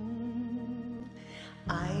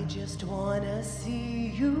 I just wanna see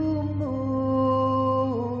you move.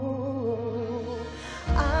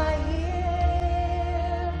 I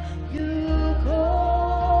hear you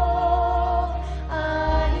call.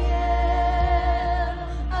 I am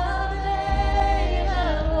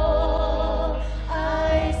available.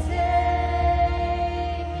 I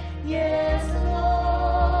say yes,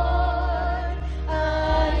 Lord. I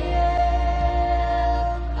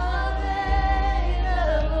am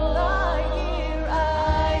available.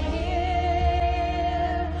 I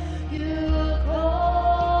hear you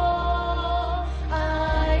call.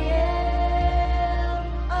 I am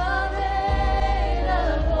available.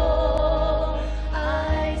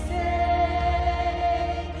 I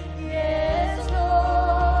say yes,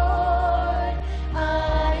 Lord. I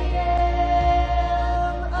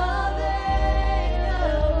am available.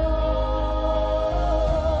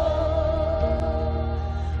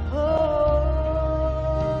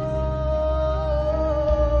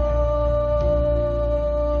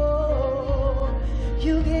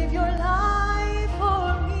 You gave your life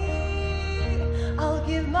for me. I'll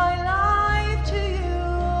give my life to you.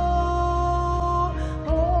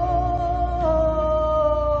 Oh,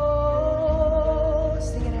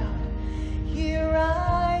 sing it out. Here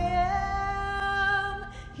I am.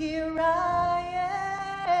 Here I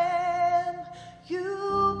am.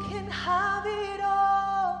 You can have it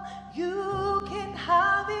all. You can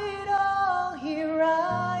have it all. Here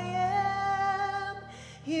I am.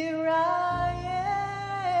 Here I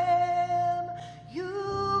am.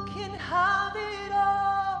 You can have it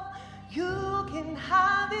all. You can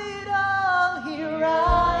have it all. Here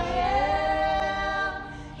I am.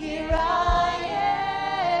 Here I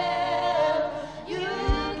am. You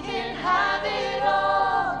can have it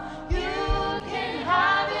all. You can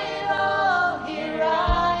have it all. Here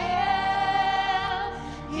I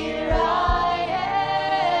am. Here I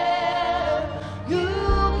am. You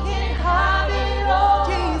can have it all.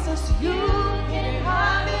 Jesus, you can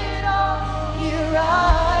have it all. Here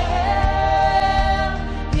I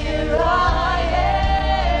am. Here I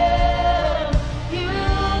am. You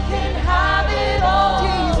can have it all.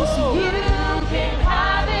 Jesus, you can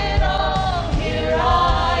have it all. Here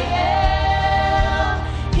I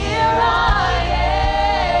am. Here I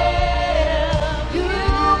am. You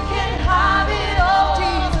can have it all.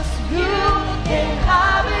 Jesus, you can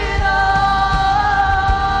have it all.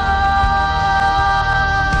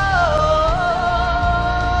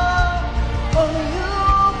 Oh, you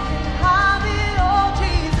can have it all,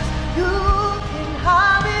 Jesus. You can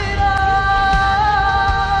have it all.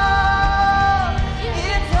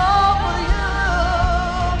 It's all for you.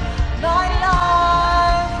 My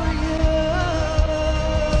life for you.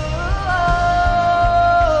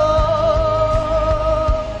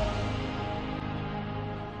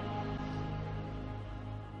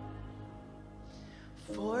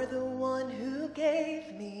 For the one who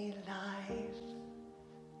gave me life,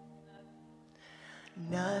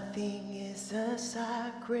 nothing is a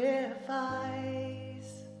sacrifice.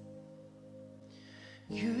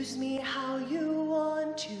 Use me how you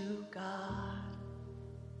want to, God.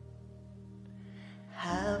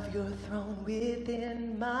 Have your throne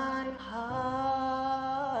within my heart.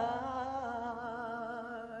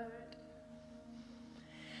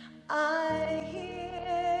 I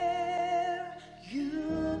hear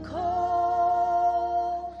you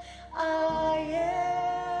call. I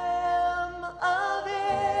am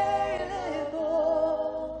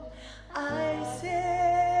available. I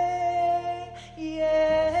say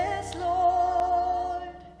yes, Lord.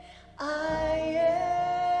 I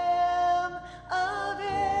am available.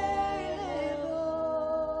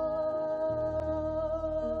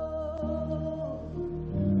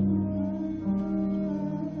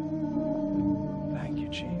 Thank you,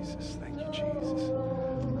 Jesus. Thank you, Jesus.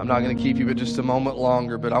 I'm not going to keep you but just a moment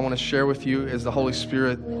longer, but I want to share with you as the Holy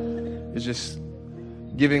Spirit is just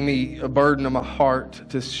giving me a burden on my heart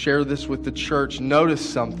to share this with the church. Notice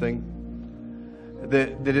something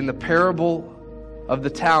that in the parable of the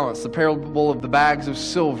talents, the parable of the bags of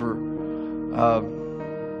silver,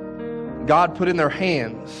 God put in their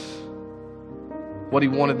hands what He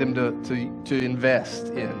wanted them to invest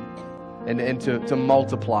in and to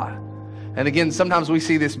multiply. And again, sometimes we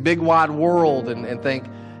see this big wide world and think,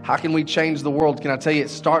 how can we change the world? Can I tell you, it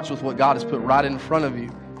starts with what God has put right in front of you.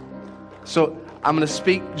 So I'm going to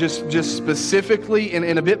speak just specifically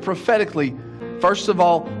and a bit prophetically, first of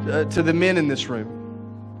all, to the men in this room.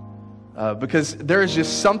 Because there is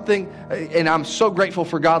just something, and I'm so grateful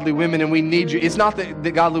for godly women, and we need you. It's not that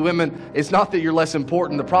godly women, it's not that you're less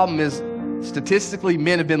important. The problem is, statistically,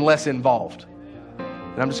 men have been less involved.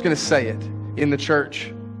 And I'm just going to say it in the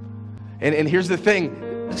church. And here's the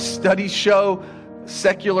thing. Studies show,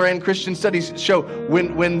 secular and Christian studies show,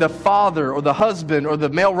 when the father or the husband or the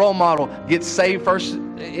male role model gets saved first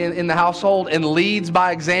in the household and leads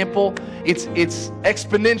by example, it's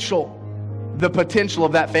exponential, the potential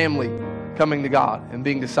of that family coming to God and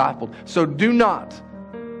being discipled. So don't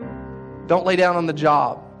lay down on the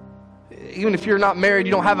job. Even if you're not married,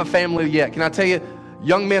 you don't have a family yet. Can I tell you,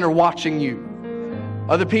 young men are watching you.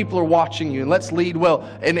 Other people are watching you, and let's lead well.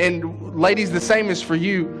 And ladies, the same is for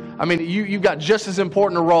you. I mean, you've got just as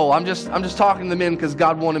important a role. I'm just talking to the men because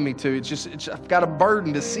God wanted me to. I've got a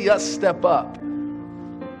burden to see us step up.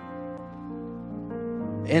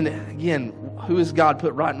 And again, who has God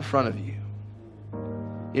put right in front of you?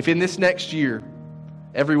 If in this next year,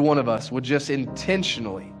 every one of us would just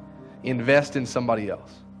intentionally invest in somebody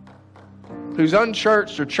else who's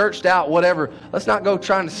unchurched or churched out, whatever. Let's not go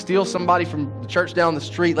trying to steal somebody from the church down the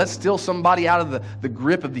street. Let's steal somebody out of the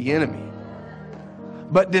grip of the enemy.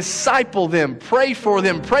 But disciple them, pray for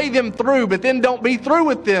them, pray them through, but then don't be through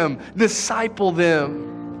with them. Disciple them.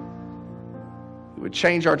 It would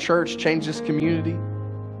change our church, change this community.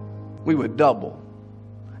 We would double.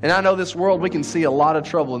 And I know this world, we can see a lot of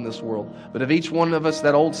trouble in this world. But if each one of us,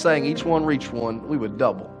 that old saying, each one reach one, we would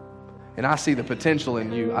double. And I see the potential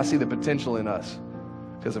in you. I see the potential in us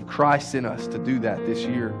because of Christ in us to do that this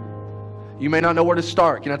year. You may not know where to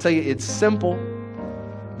start. Can I tell you, it's simple,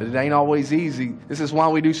 but it ain't always easy. This is why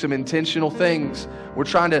we do some intentional things. We're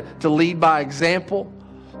trying to lead by example.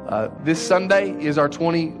 This Sunday is our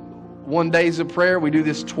 21 days of prayer. We do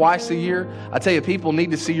this twice a year. I tell you, people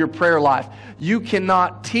need to see your prayer life. You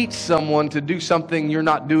cannot teach someone to do something you're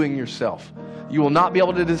not doing yourself. You will not be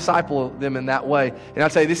able to disciple them in that way. And I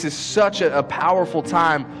tell you, this is such a powerful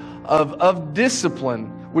time of discipline,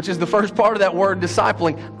 which is the first part of that word,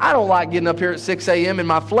 discipling. I don't like getting up here at 6 a.m. in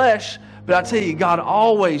my flesh, but I tell you, God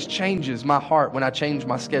always changes my heart when I change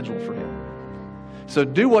my schedule for Him. So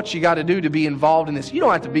do what you got to do to be involved in this. You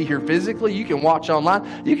don't have to be here physically. You can watch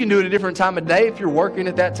online. You can do it a different time of day if you're working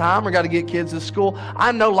at that time or got to get kids to school.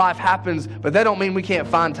 I know life happens, but that don't mean we can't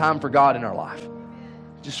find time for God in our life.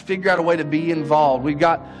 Just figure out a way to be involved. We've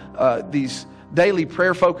got these daily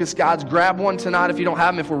prayer focus guides. Grab one tonight if you don't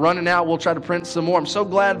have them. If we're running out, we'll try to print some more. I'm so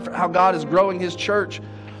glad for how God is growing His church.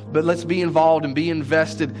 But let's be involved and be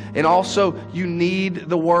invested. And also, you need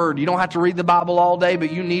the Word. You don't have to read the Bible all day,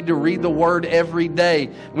 but you need to read the Word every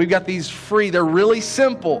day. We've got these free. They're really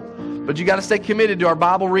simple, but you got to stay committed to our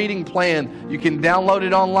Bible reading plan. You can download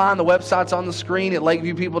it online. The website's on the screen at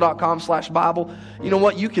lakeviewpeople.com/Bible. You know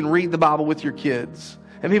what? You can read the Bible with your kids.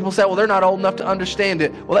 And people say, well, they're not old enough to understand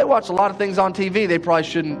it. Well, they watch a lot of things on TV they probably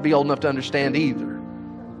shouldn't be old enough to understand either.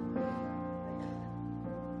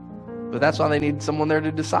 But that's why they need someone there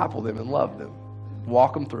to disciple them and love them,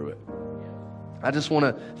 walk them through it. I just want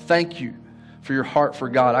to thank you for your heart for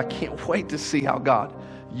God. I can't wait to see how God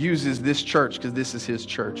uses this church because this is His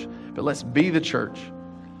church. But let's be the church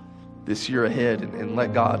this year ahead and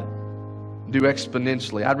let God do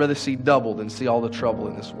exponentially. I'd rather see double than see all the trouble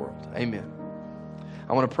in this world. Amen.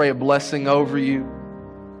 I want to pray a blessing over you.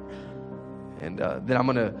 And then I'm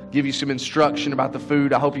going to give you some instruction about the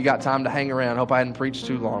food. I hope you got time to hang around. I hope I hadn't preached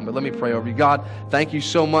too long. But let me pray over you. God, thank you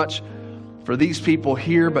so much for these people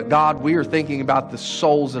here. But God, we are thinking about the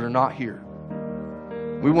souls that are not here.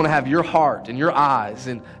 We want to have your heart and your eyes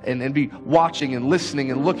and be watching and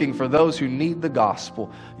listening and looking for those who need the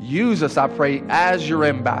gospel. Use us, I pray, as your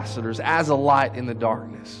ambassadors, as a light in the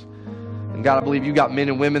darkness. And God, I believe you got men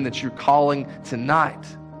and women that you're calling tonight,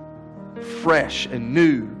 fresh and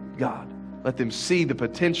new, God. Let them see the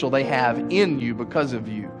potential they have in you because of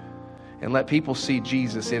you. And let people see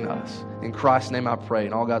Jesus in us. In Christ's name I pray.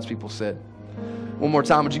 And all God's people said. One more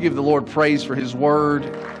time, would you give the Lord praise for His word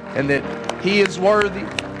and that He is worthy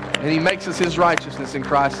and He makes us His righteousness in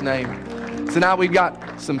Christ's name. Tonight we've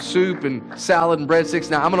got some soup and salad and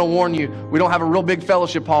breadsticks. Now I'm going to warn you, we don't have a real big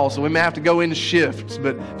fellowship hall, so we may have to go into shifts.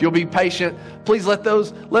 But if you'll be patient, please let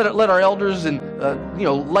our elders and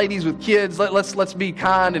ladies with kids, let's be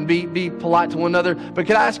kind and be polite to one another. But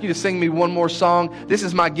could I ask you to sing me one more song? This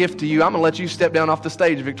is my gift to you. I'm going to let you step down off the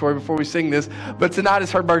stage, Victoria, before we sing this. But tonight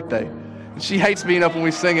is her birthday. She hates being up when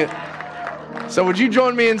we sing it. So would you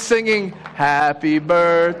join me in singing, Happy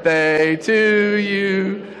Birthday to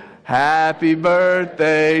you? Happy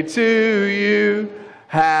birthday to you.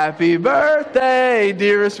 Happy birthday,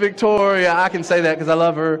 dearest Victoria. I can say that because I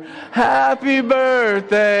love her. Happy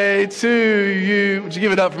birthday to you. Would you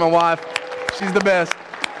give it up for my wife? She's the best.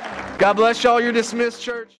 God bless y'all. You're dismissed,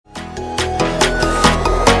 church.